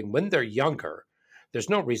solving when they're younger. There's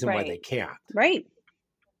no reason why they can't. Right.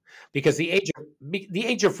 Because the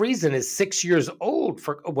age of reason is 6 years old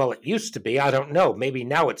it used to be. I don't know. Maybe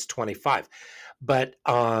now it's 25. But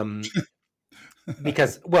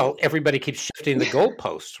because, well, everybody keeps shifting the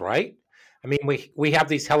goalposts, right? I mean, we have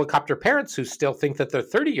these helicopter parents who still think that their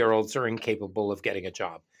 30-year-olds are incapable of getting a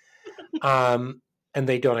job, and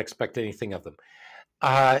they don't expect anything of them.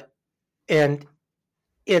 And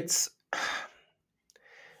it's,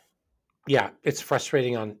 yeah, it's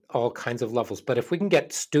frustrating on all kinds of levels. But if we can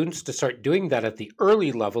get students to start doing that at the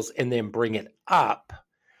early levels and then bring it up,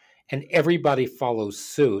 and everybody follows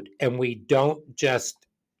suit, and we don't just,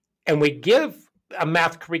 and we give a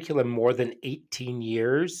math curriculum more than 18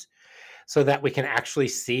 years so that we can actually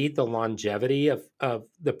see the longevity of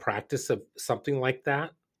the practice of something like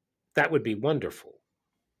that, that would be wonderful.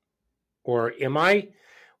 Or am I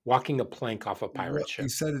walking a plank off a pirate ship?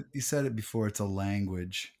 You said it before. It's a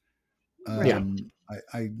language. Yeah.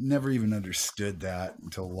 I never even understood that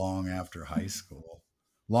until long after high school,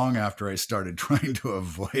 long after I started trying to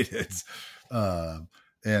avoid it,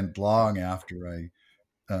 and long after I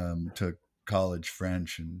took college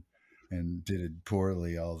French and did it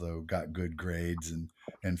poorly, although got good grades,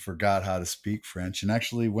 and forgot how to speak French, and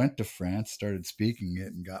actually went to France, started speaking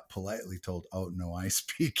it, and got politely told, "Oh no, I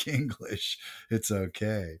speak English. It's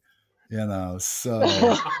okay." So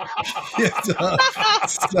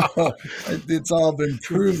it's all been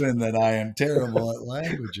proven that I am terrible at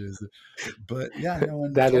languages. But yeah, no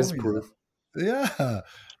one That told is me proof. that. Yeah.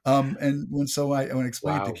 And when I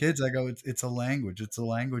explain it to Wow. kids, I go, it's a language. It's a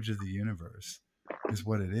language of the universe, is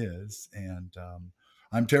what it is. And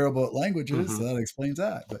I'm terrible at languages, so that explains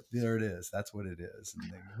that. But there it is. That's what it is.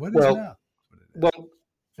 And they go, what is Well, math? That's what it is. well,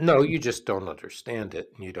 no, you just don't understand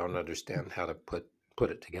it, and you don't understand how to put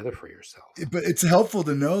it together for yourself. But it's helpful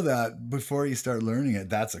to know that before you start learning it,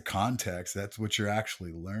 that's a context. That's what you're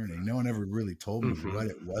actually learning. No one ever really told me what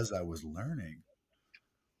it was I was learning.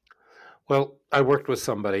 Well, I worked with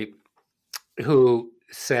somebody who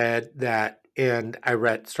said that, and I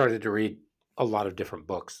started to read a lot of different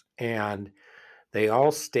books, and they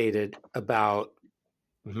all stated about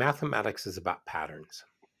mathematics is about patterns.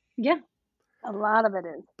 Yeah, a lot of it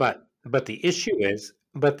is. But the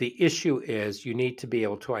issue is you need to be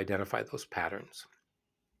able to identify those patterns.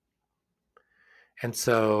 And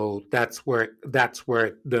so that's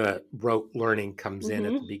where the rote learning comes in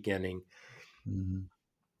at the beginning. Mm-hmm.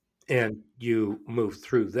 And you move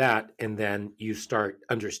through that, and then you start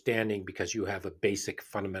understanding, because you have a basic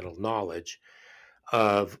fundamental knowledge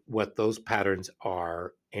of what those patterns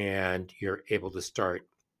are, and you're able to start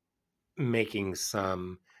making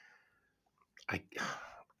some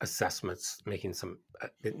assessments, making some,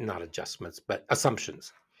 not adjustments, but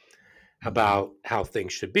assumptions about how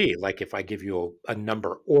things should be. Like if I give you a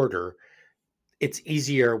number order, it's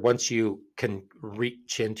easier once you can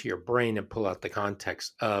reach into your brain and pull out the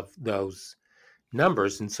context of those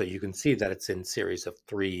numbers. And so you can see that it's in series of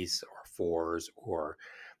 3s or 4s, or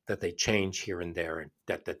that they change here and there, and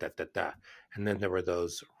da. And then there were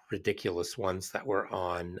those ridiculous ones that were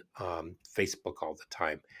on Facebook all the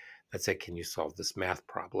time that said, "Can you solve this math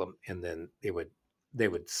problem?" And then they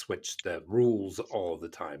would switch the rules all the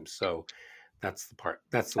time. So that's the part.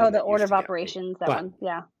 That's the one the that order used of to get me. operations. That But one,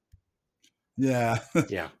 yeah. Yeah.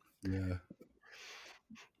 yeah. Yeah.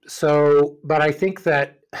 So, but I think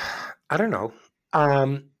that, I don't know.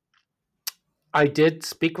 I did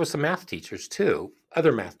speak with some math teachers too,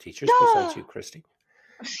 other math teachers besides you, Christy.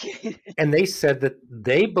 And they said that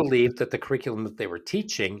they believed that the curriculum that they were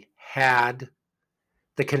teaching had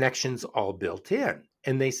the connections all built in.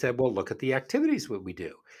 And they said, well, look at the activities what we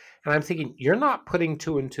do. And I'm thinking, you're not putting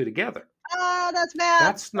 2 and 2 together. Oh, that's math.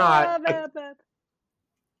 That's not. Math.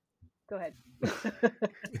 Go ahead.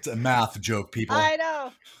 It's a math joke, people. I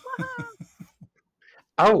know.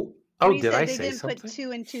 Oh, You did said I they say didn't something? put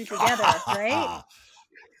 2 and 2 together, right?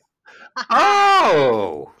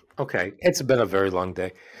 Oh, okay. It's been a very long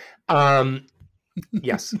day.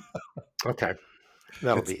 Yes. Okay.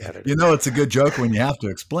 That'll be edited. You know, it's a good joke when you have to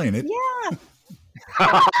explain it. Yeah.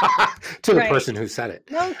 To the person who said it.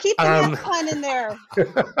 No, keep the math pun in there.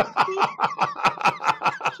 Keep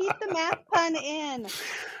the math pun in.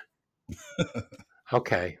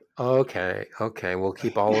 Okay. We'll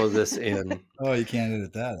keep all of this in. Oh, you can't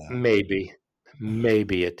edit that out.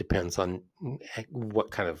 Maybe it depends on what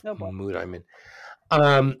kind of mood I'm in.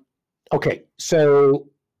 Okay, so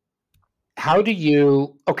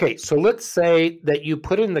so let's say that you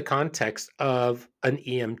put in the context of an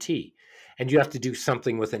EMT, and you have to do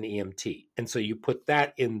something with an EMT, and so you put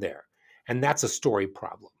that in there, and that's a story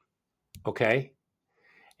problem. Okay.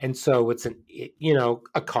 And so it's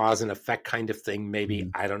a cause and effect kind of thing. Maybe,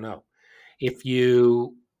 I don't know. If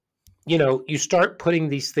you start putting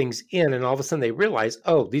these things in, and all of a sudden they realize,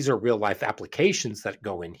 oh, these are real life applications that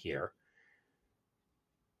go in here.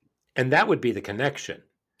 And that would be the connection,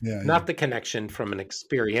 Yeah, yeah. not the connection from an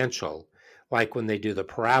experiential, like when they do the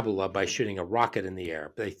parabola by shooting a rocket in the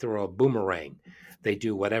air, they throw a boomerang, they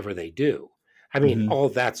do whatever they do. I mean, Hmm. all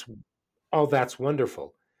that's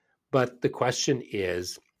wonderful. But the question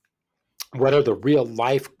is, what are the real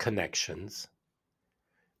life connections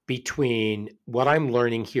between what I'm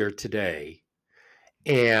learning here today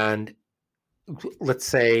and, let's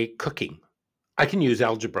say, cooking? I can use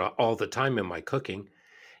algebra all the time in my cooking.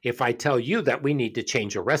 If I tell you that we need to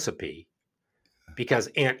change a recipe because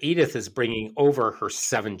Aunt Edith is bringing over her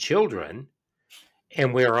 7 children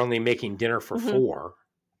and we're only making dinner for Hmm. 4,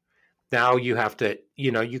 now you have to,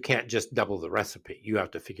 you can't just double the recipe. You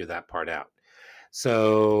have to figure that part out.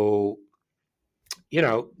 So,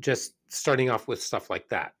 just starting off with stuff like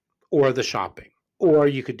that, or the shopping, or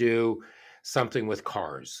you could do something with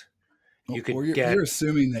cars. You Or could you're get,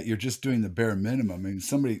 assuming that you're just doing the bare minimum. I mean,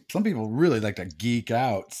 some people really like to geek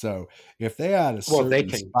out. So if they add a well, they certain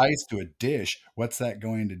can, spice to a dish, what's that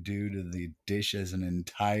going to do to the dish as an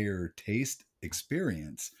entire taste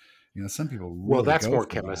experience? Some people well, really that's go more for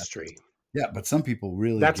that. chemistry. Yeah, but some people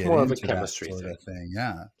really That's get more of a into that chemistry sort thing. of thing.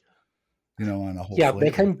 Yeah, on a whole Yeah, they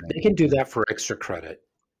flavor can thing. they can do that for extra credit.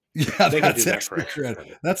 Yeah, They can do that's that for extra extra credit.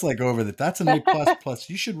 credit. That's like over the. That's an A plus plus.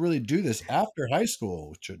 You should really do this after high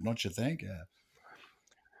school, don't you think? Yeah.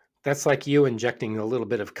 That's like you injecting a little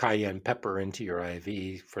bit of cayenne pepper into your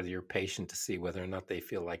IV for your patient to see whether or not they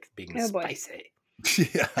feel like being Oh boy. spicy.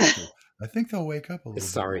 Yeah, I think they'll wake up a little bit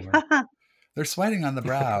Sorry. more. They're sweating on the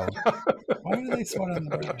brow. Why do they sweat on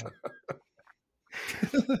the brow?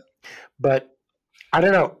 But I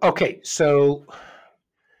don't know. Okay, so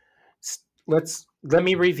let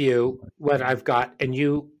me review what I've got, and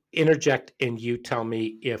you interject and you tell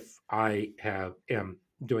me if am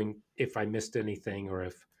doing, if I missed anything, or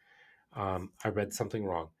if I read something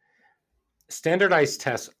wrong. Standardized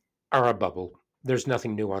tests are a bubble. There's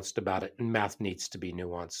nothing nuanced about it, and math needs to be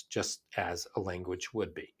nuanced, just as a language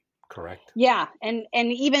would be. Correct? Yeah, and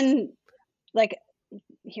even like,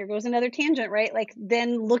 here goes another tangent, right? Like,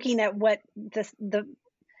 then looking at what the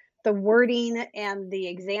wording and the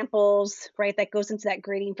examples, right, that goes into that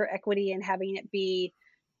grading for equity and having it be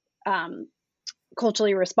um,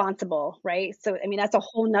 culturally responsible, right? So, I mean, that's a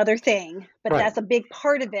whole nother thing, but Right. that's a big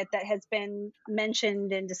part of it that has been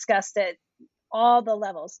mentioned and discussed at all the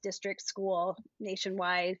levels, district, school,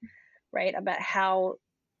 nationwide, right? About how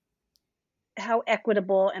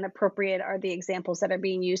equitable and appropriate are the examples that are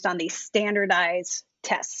being used on these standardized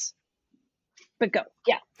tests. But go,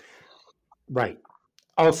 yeah. Right.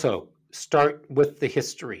 Also, start with the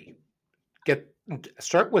history.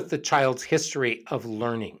 Start with the child's history of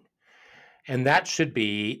learning. And that should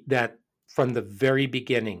be that from the very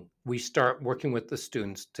beginning, we start working with the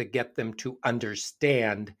students to get them to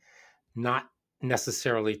understand, not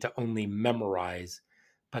necessarily to only memorize,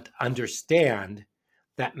 but understand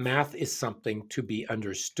that math is something to be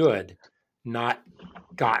understood, not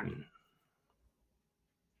gotten.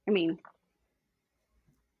 I mean,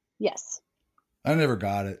 yes. I never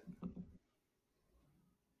got it.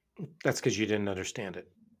 That's because you didn't understand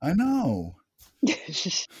it. I know.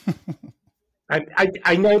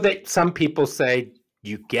 I know that some people say,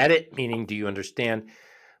 you get it, meaning do you understand?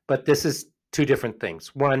 But this is two different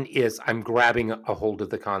things. One is I'm grabbing a hold of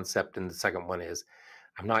the concept, and the second one is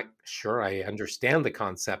I'm not sure I understand the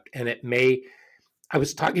concept. And I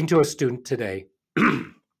was talking to a student today,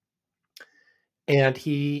 and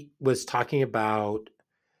he was talking about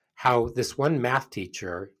how this one math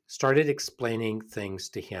teacher started explaining things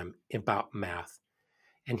to him about math.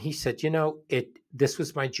 And he said, this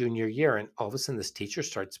was my junior year, and all of a sudden this teacher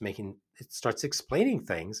starts explaining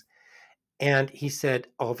things. And he said,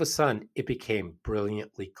 all of a sudden it became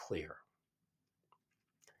brilliantly clear.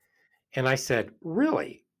 And I said,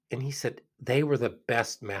 really? And he said, they were the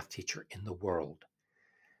best math teacher in the world.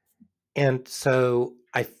 And so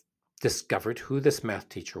I discovered who this math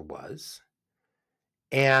teacher was.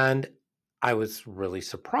 And I was really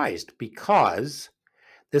surprised because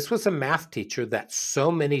this was a math teacher that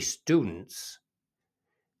so many students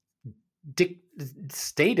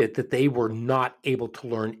stated that they were not able to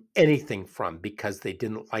learn anything from because they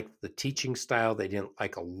didn't like the teaching style. They didn't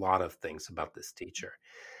like a lot of things about this teacher.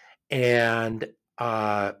 And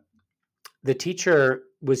the teacher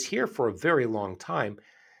was here for a very long time.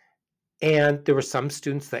 And there were some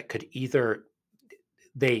students that could either,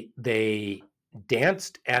 they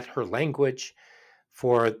danced at her language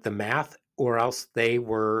for the math, or else they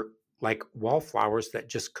were like wallflowers that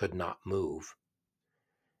just could not move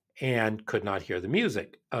and could not hear the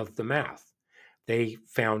music of the math. They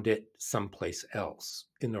found it someplace else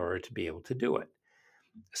in order to be able to do it.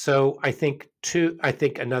 So I think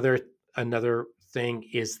another thing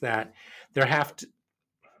is that there have to,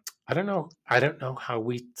 I don't know how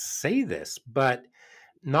we say this, but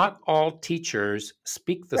not all teachers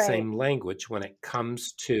speak the Right. same language when it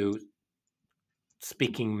comes to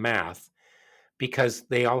speaking math, because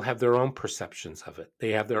they all have their own perceptions of it.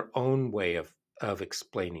 They have their own way of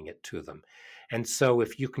explaining it to them. And so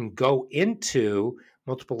if you can go into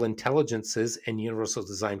multiple intelligences and universal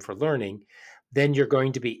design for learning, then you're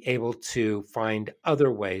going to be able to find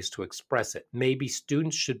other ways to express it. Maybe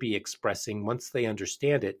students should be expressing, once they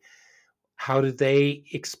understand it, how do they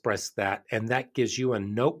express that? And that gives you a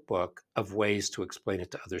notebook of ways to explain it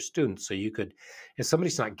to other students. So you could, if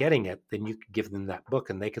somebody's not getting it, then you could give them that book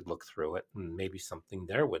and they could look through it, and maybe something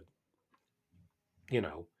there would, you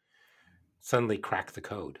know, suddenly crack the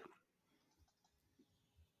code.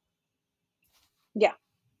 Yeah.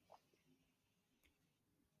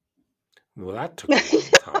 Well, that took a long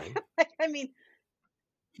time. I mean,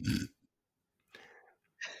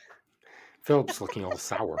 Philip's looking all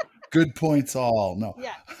sour. Good points all. No,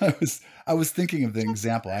 yeah. I was thinking of the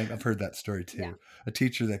example. I've heard that story too. Yeah. A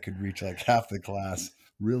teacher that could reach like half the class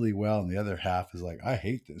really well, and the other half is like, I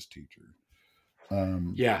hate this teacher.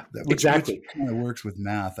 Yeah, which exactly. kind of works with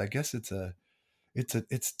math. I guess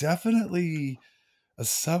it's definitely a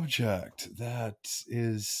subject that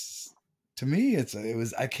is, to me,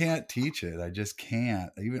 I can't teach it. I just can't.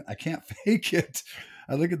 I can't fake it.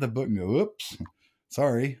 I look at the book and go, oops,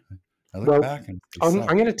 sorry. I look Well, back and I'm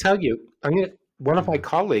going to tell you, one of my Yeah.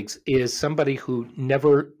 colleagues is somebody who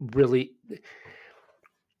never really,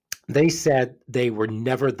 they said they were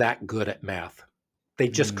never that good at math. They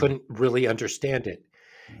just couldn't really understand it.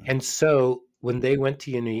 And so when they went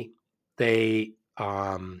to uni, they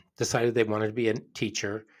decided they wanted to be a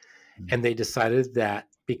teacher. And they decided that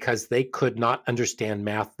because they could not understand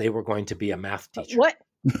math, they were going to be a math teacher.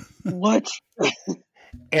 What?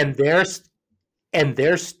 And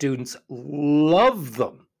their students love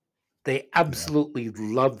them. They absolutely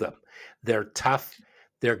love them. They're tough,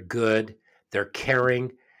 they're good, they're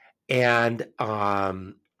caring, and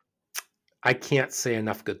I can't say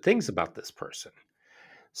enough good things about this person.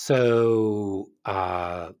 So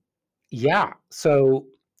yeah. So,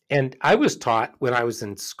 and I was taught when I was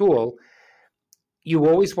in school, you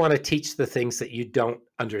always want to teach the things that you don't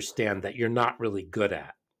understand, that you're not really good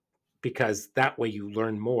at, because that way you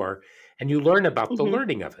learn more and you learn about the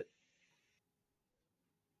learning of it.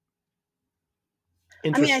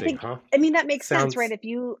 Interesting, huh? I mean, that makes sense, Sounds right? If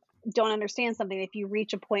you don't understand something, if you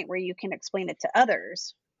reach a point where you can explain it to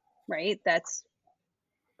others, right? That's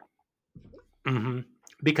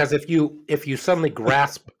because if you suddenly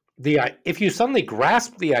grasp the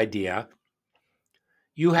idea,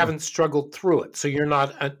 you haven't struggled through it, so you're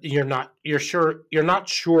not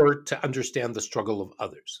sure to understand the struggle of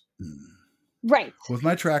others. right. With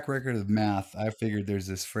my track record of math, I figured there's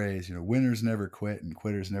this phrase, winners never quit and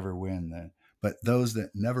quitters never win. But those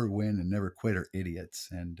that never win and never quit are idiots.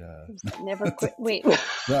 And Never quit. Wait.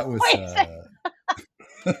 that was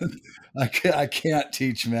I can't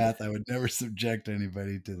teach math. I would never subject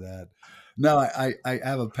anybody to that. No, I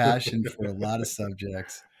have a passion for a lot of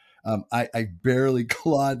subjects. I barely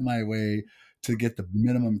clawed my way to get the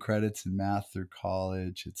minimum credits in math through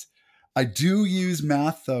college. I do use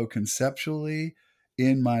math though conceptually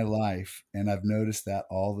in my life, and I've noticed that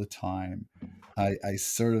all the time. I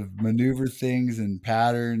sort of maneuver things and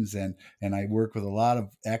patterns, and I work with a lot of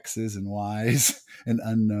X's and Y's and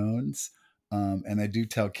unknowns. And I do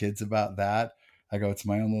tell kids about that. I go, it's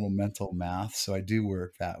my own little mental math. So I do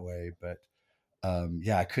work that way. But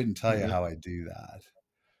yeah, I couldn't tell you how I do that,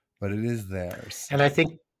 but it is there. So. And I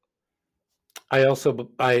think I also went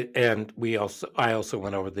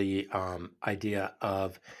over the idea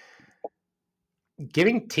of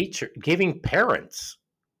giving parents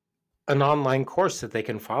an online course that they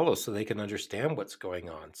can follow so they can understand what's going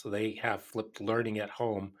on. So they have flipped learning at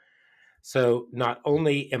home. So not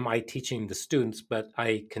only am I teaching the students, but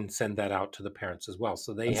I can send that out to the parents as well.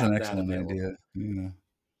 So they have that available. Idea. Yeah.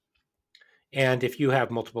 And if you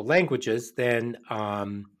have multiple languages, then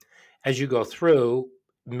as you go through,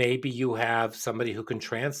 maybe you have somebody who can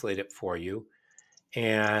translate it for you.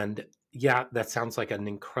 And yeah, that sounds like an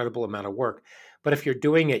incredible amount of work. But if you're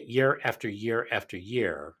doing it year after year after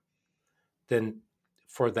year, then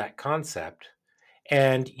for that concept,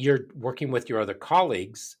 and you're working with your other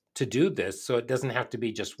colleagues to do this, so it doesn't have to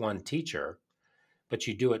be just one teacher, but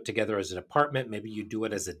you do it together as a department, maybe you do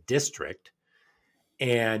it as a district,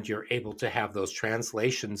 and you're able to have those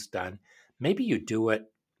translations done. Maybe you do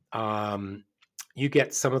it, you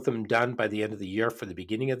get some of them done by the end of the year for the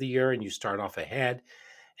beginning of the year, and you start off ahead,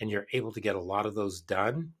 and you're able to get a lot of those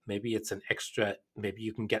done, maybe it's an extra, maybe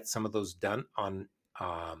you can get some of those done on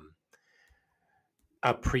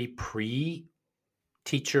a pre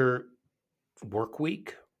teacher work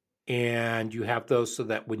week, and you have those so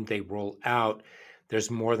that when they roll out,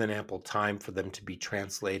 there's more than ample time for them to be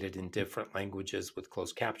translated in different languages with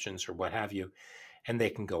closed captions or what have you, and they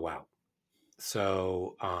can go out.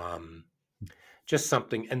 So just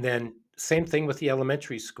something. And then same thing with the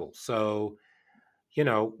elementary school. So,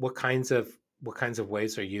 what kinds of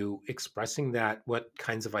ways are you expressing that? What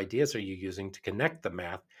kinds of ideas are you using to connect the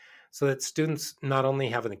math so that students not only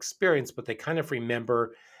have an experience, but they kind of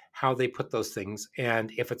remember how they put those things.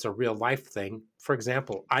 And if it's a real life thing, for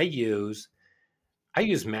example, I use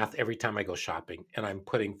math every time I go shopping, and I'm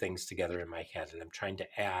putting things together in my head, and I'm trying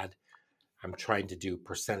to do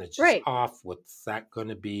percentages Right. off. What's that going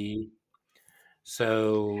to be?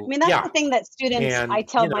 I So mean, that's the thing that students, I and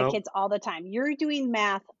tell my kids all the time, you're doing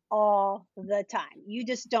math all the time. You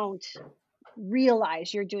just don't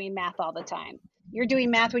realize you're doing math all the time. You're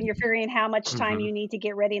doing math when you're figuring how much time mhm, you need to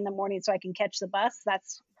get ready in the morning so I can catch the bus.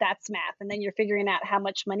 That's math. And then you're figuring out how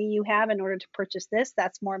much money you have in order to purchase this.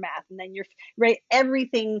 That's more math. And then you're right.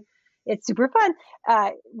 Everything, it's super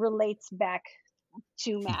fun, relates back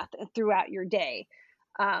to math throughout your day.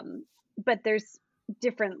 But there's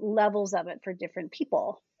different levels of it for different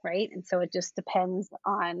people, right? And so it just depends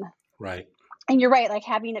on, right. and you're right, like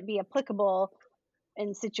having it be applicable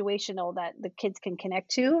and situational that the kids can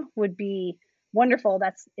connect to would be wonderful.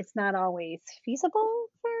 It's not always feasible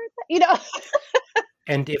for,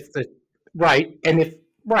 And if the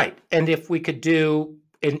right, and if we could do,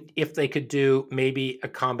 and if they could do maybe a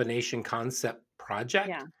combination concept project.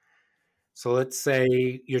 yeah, So let's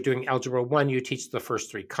say you're doing Algebra 1, you teach the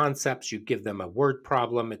first 3 concepts, you give them a word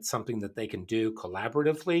problem. It's something that they can do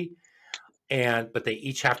collaboratively, but they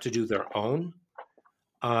each have to do their own,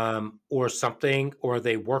 or something, or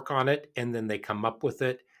they work on it and then they come up with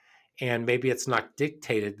it. And maybe it's not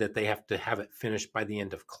dictated that they have to have it finished by the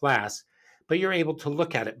end of class, but you're able to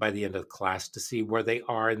look at it by the end of class to see where they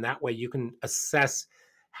are. And that way you can assess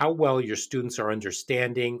how well your students are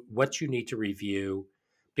understanding what you need to review,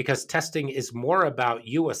 because testing is more about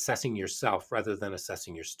you assessing yourself rather than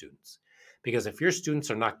assessing your students. Because if your students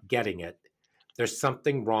are not getting it, there's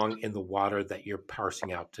something wrong in the water that you're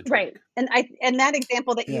parsing out to right. drink. And that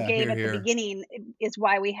example that you Yeah, gave here, at the here. beginning is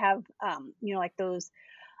why we have, like those,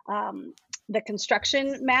 um, the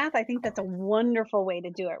construction math. I think that's a wonderful way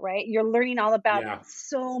to do it, right? You're learning all about Yeah.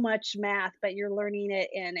 so much math, but you're learning it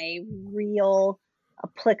in a real,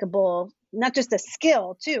 applicable, not just a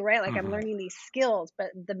skill too, right? Like I'm Hmm. learning these skills, but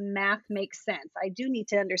the math makes sense. I do need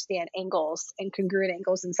to understand angles and congruent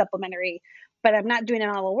angles and supplementary, but I'm not doing it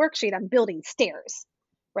on a worksheet. I'm building stairs,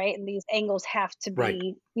 right? And these angles have to Right.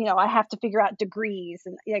 be, I have to figure out degrees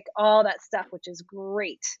and like all that stuff, which is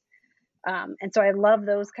great. And so I love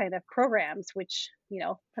those kind of programs, which,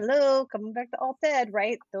 hello, coming back to alt ed,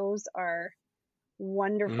 right? Those are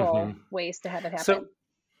Hmm. wonderful ways to have it So, happen.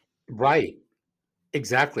 right.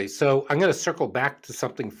 Exactly. So I'm going to circle back to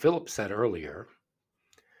something Philip said earlier,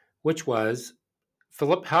 which was,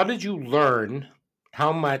 Philip, how did you learn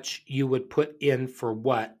how much you would put in for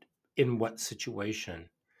what in what situation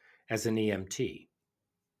as an EMT?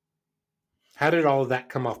 How did all of that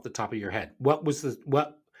come off the top of your head? What was the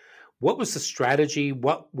strategy?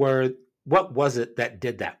 What was it that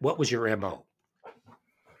did that? What was your MO?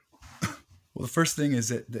 Well, the first thing is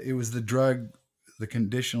that it was the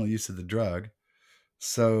conditional use of the drug.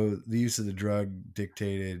 So the use of the drug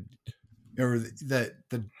dictated, or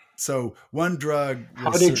so one drug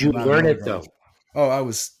How was a did certain you amount of learn it though?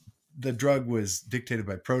 milligrams. The drug was dictated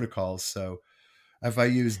by protocols. So if I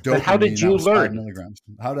used But how dopamine, did that you was 5 learn? milligrams.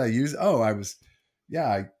 How did I use? Oh,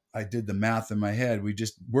 I did the math in my head. We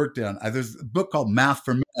just worked it on. There's a book called Math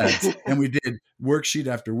for Meds, and we did worksheet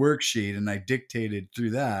after worksheet, and I dictated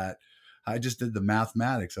through that. I just did the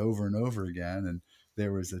mathematics over and over again, and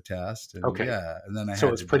there was a test, and Okay. and then I So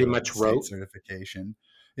had it's to pretty do a much state rote. certification.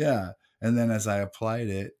 Yeah, and then as I applied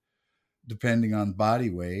it, depending on body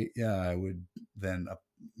weight, I would then,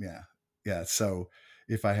 yeah, yeah. So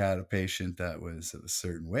if I had a patient that was of a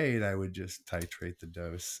certain weight, I would just titrate the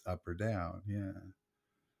dose up or down. Yeah.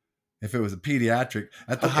 If it was a pediatric,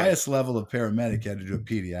 at the Okay. highest level of paramedic, you had to do a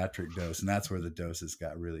pediatric dose, and that's where the doses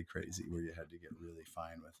got really crazy, where you had to get really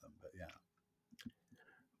fine with them. But yeah,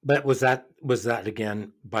 But was that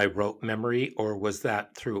again by rote memory or was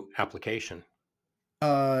that through application?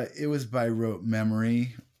 it was by rote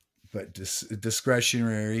memory, but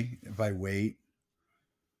discretionary by weight.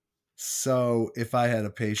 So if I had a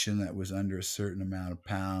patient that was under a certain amount of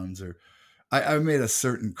pounds, or I made a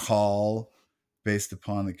certain call based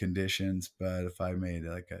upon the conditions. But if I made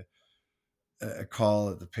like a call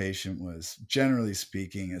that the patient was, generally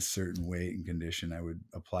speaking, a certain weight and condition, I would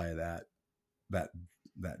apply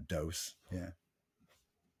that dose. Yeah.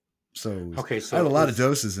 So Okay, I so had a it lot of was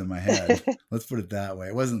doses in my head. Let's put it that way.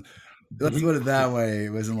 It wasn't. Let's put it that way.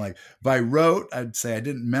 It wasn't like by rote. I'd say I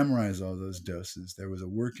didn't memorize all those doses. There was a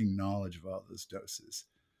working knowledge of all those doses,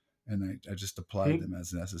 and I just applied them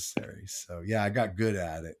as necessary. So yeah, I got good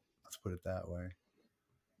at it. Let's put it that way.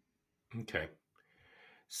 okay.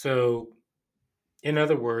 So, in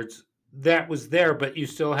other words, that was there, but you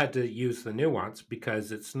still had to use the nuance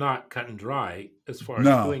because it's not cut and dry as far as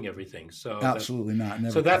No, doing everything. So absolutely not.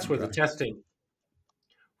 Never so that's cut where and the dry. testing,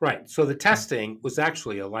 right? So the testing was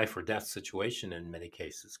actually a life or death situation in many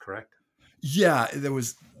cases, correct? Yeah, there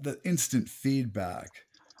was the instant feedback.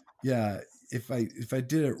 Yeah, if I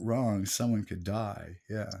did it wrong, someone could die.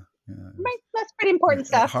 Yeah. Right, that's pretty important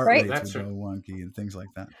stuff, Heart right? rates would go wonky and things like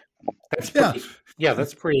that. That's Yeah. pretty, yeah,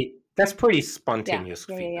 that's pretty spontaneous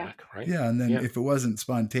Yeah. feedback, right? Yeah, and then if it wasn't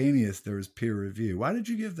spontaneous, there was peer review. Why did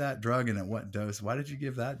you give that drug and at what dose? Why did you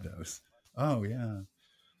give that dose? Oh, yeah.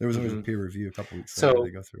 There was always a peer review a couple weeks later. So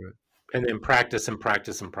They go through it. and then practice and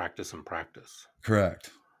practice and practice and practice.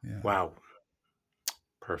 Correct. Yeah. Wow.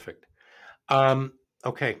 Perfect.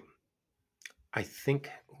 Okay. I think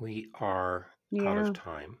we are out of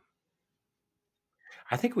time.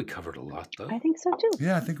 I think we covered a lot, though. I think so too.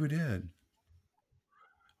 Yeah, I think we did.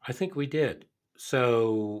 I think we did.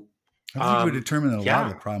 So I think we determined that a lot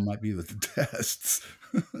of the problem might be with the tests.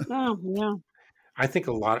 Oh, yeah. I think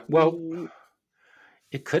a lot. Well,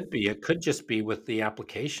 it could be. It could just be with the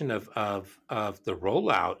application of the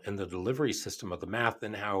rollout and the delivery system of the math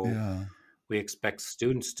and how we expect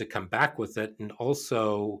students to come back with it, and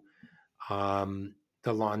also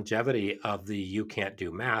the longevity of the you can't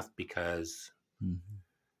do math because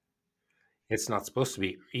it's not supposed to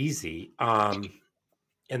be easy.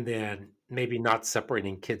 And then maybe not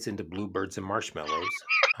separating kids into bluebirds and marshmallows.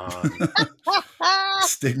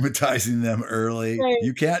 Stigmatizing them early. Right.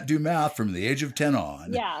 You can't do math from the age of 10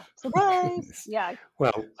 on. Yeah. Surprise. Yeah.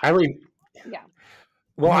 Well, yeah.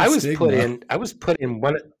 Well, I was put in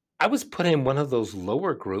one of those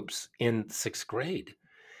lower groups in 6th grade.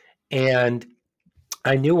 And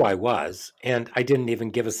I knew I was, and I didn't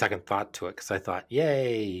even give a second thought to it because I thought,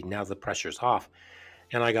 yay, now the pressure's off.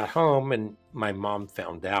 And I got home and my mom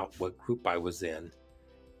found out what group I was in.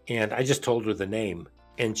 And I just told her the name.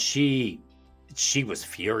 And she was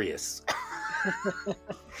furious.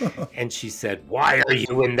 And she said, why are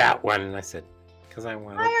you in that one? And I said, because I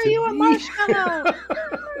wanted to be. Why are you a marshmallow?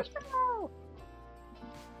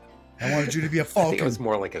 I wanted you to be a falcon. I think it was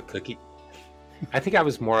more like a cookie. I think I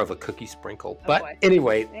was more of a cookie sprinkle. But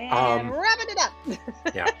anyway. And wrapping it up.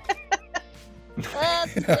 Yeah.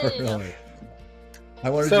 Yeah, really. I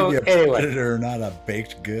wanted you to be a predator, not a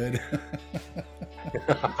baked good.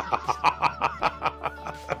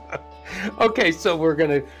 Okay, so we're going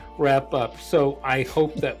to wrap up. So I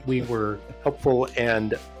hope that we were helpful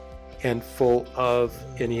and full of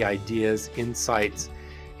any ideas, insights.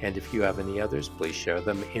 And if you have any others, please share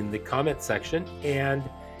them in the comment section. And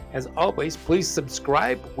as always, please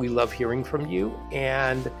subscribe. We love hearing from you.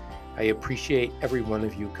 And I appreciate every one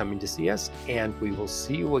of you coming to see us. And we will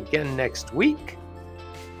see you again next week.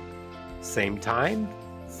 Same time,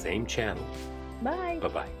 same channel. Bye.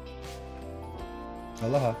 Bye-bye.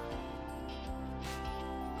 Aloha.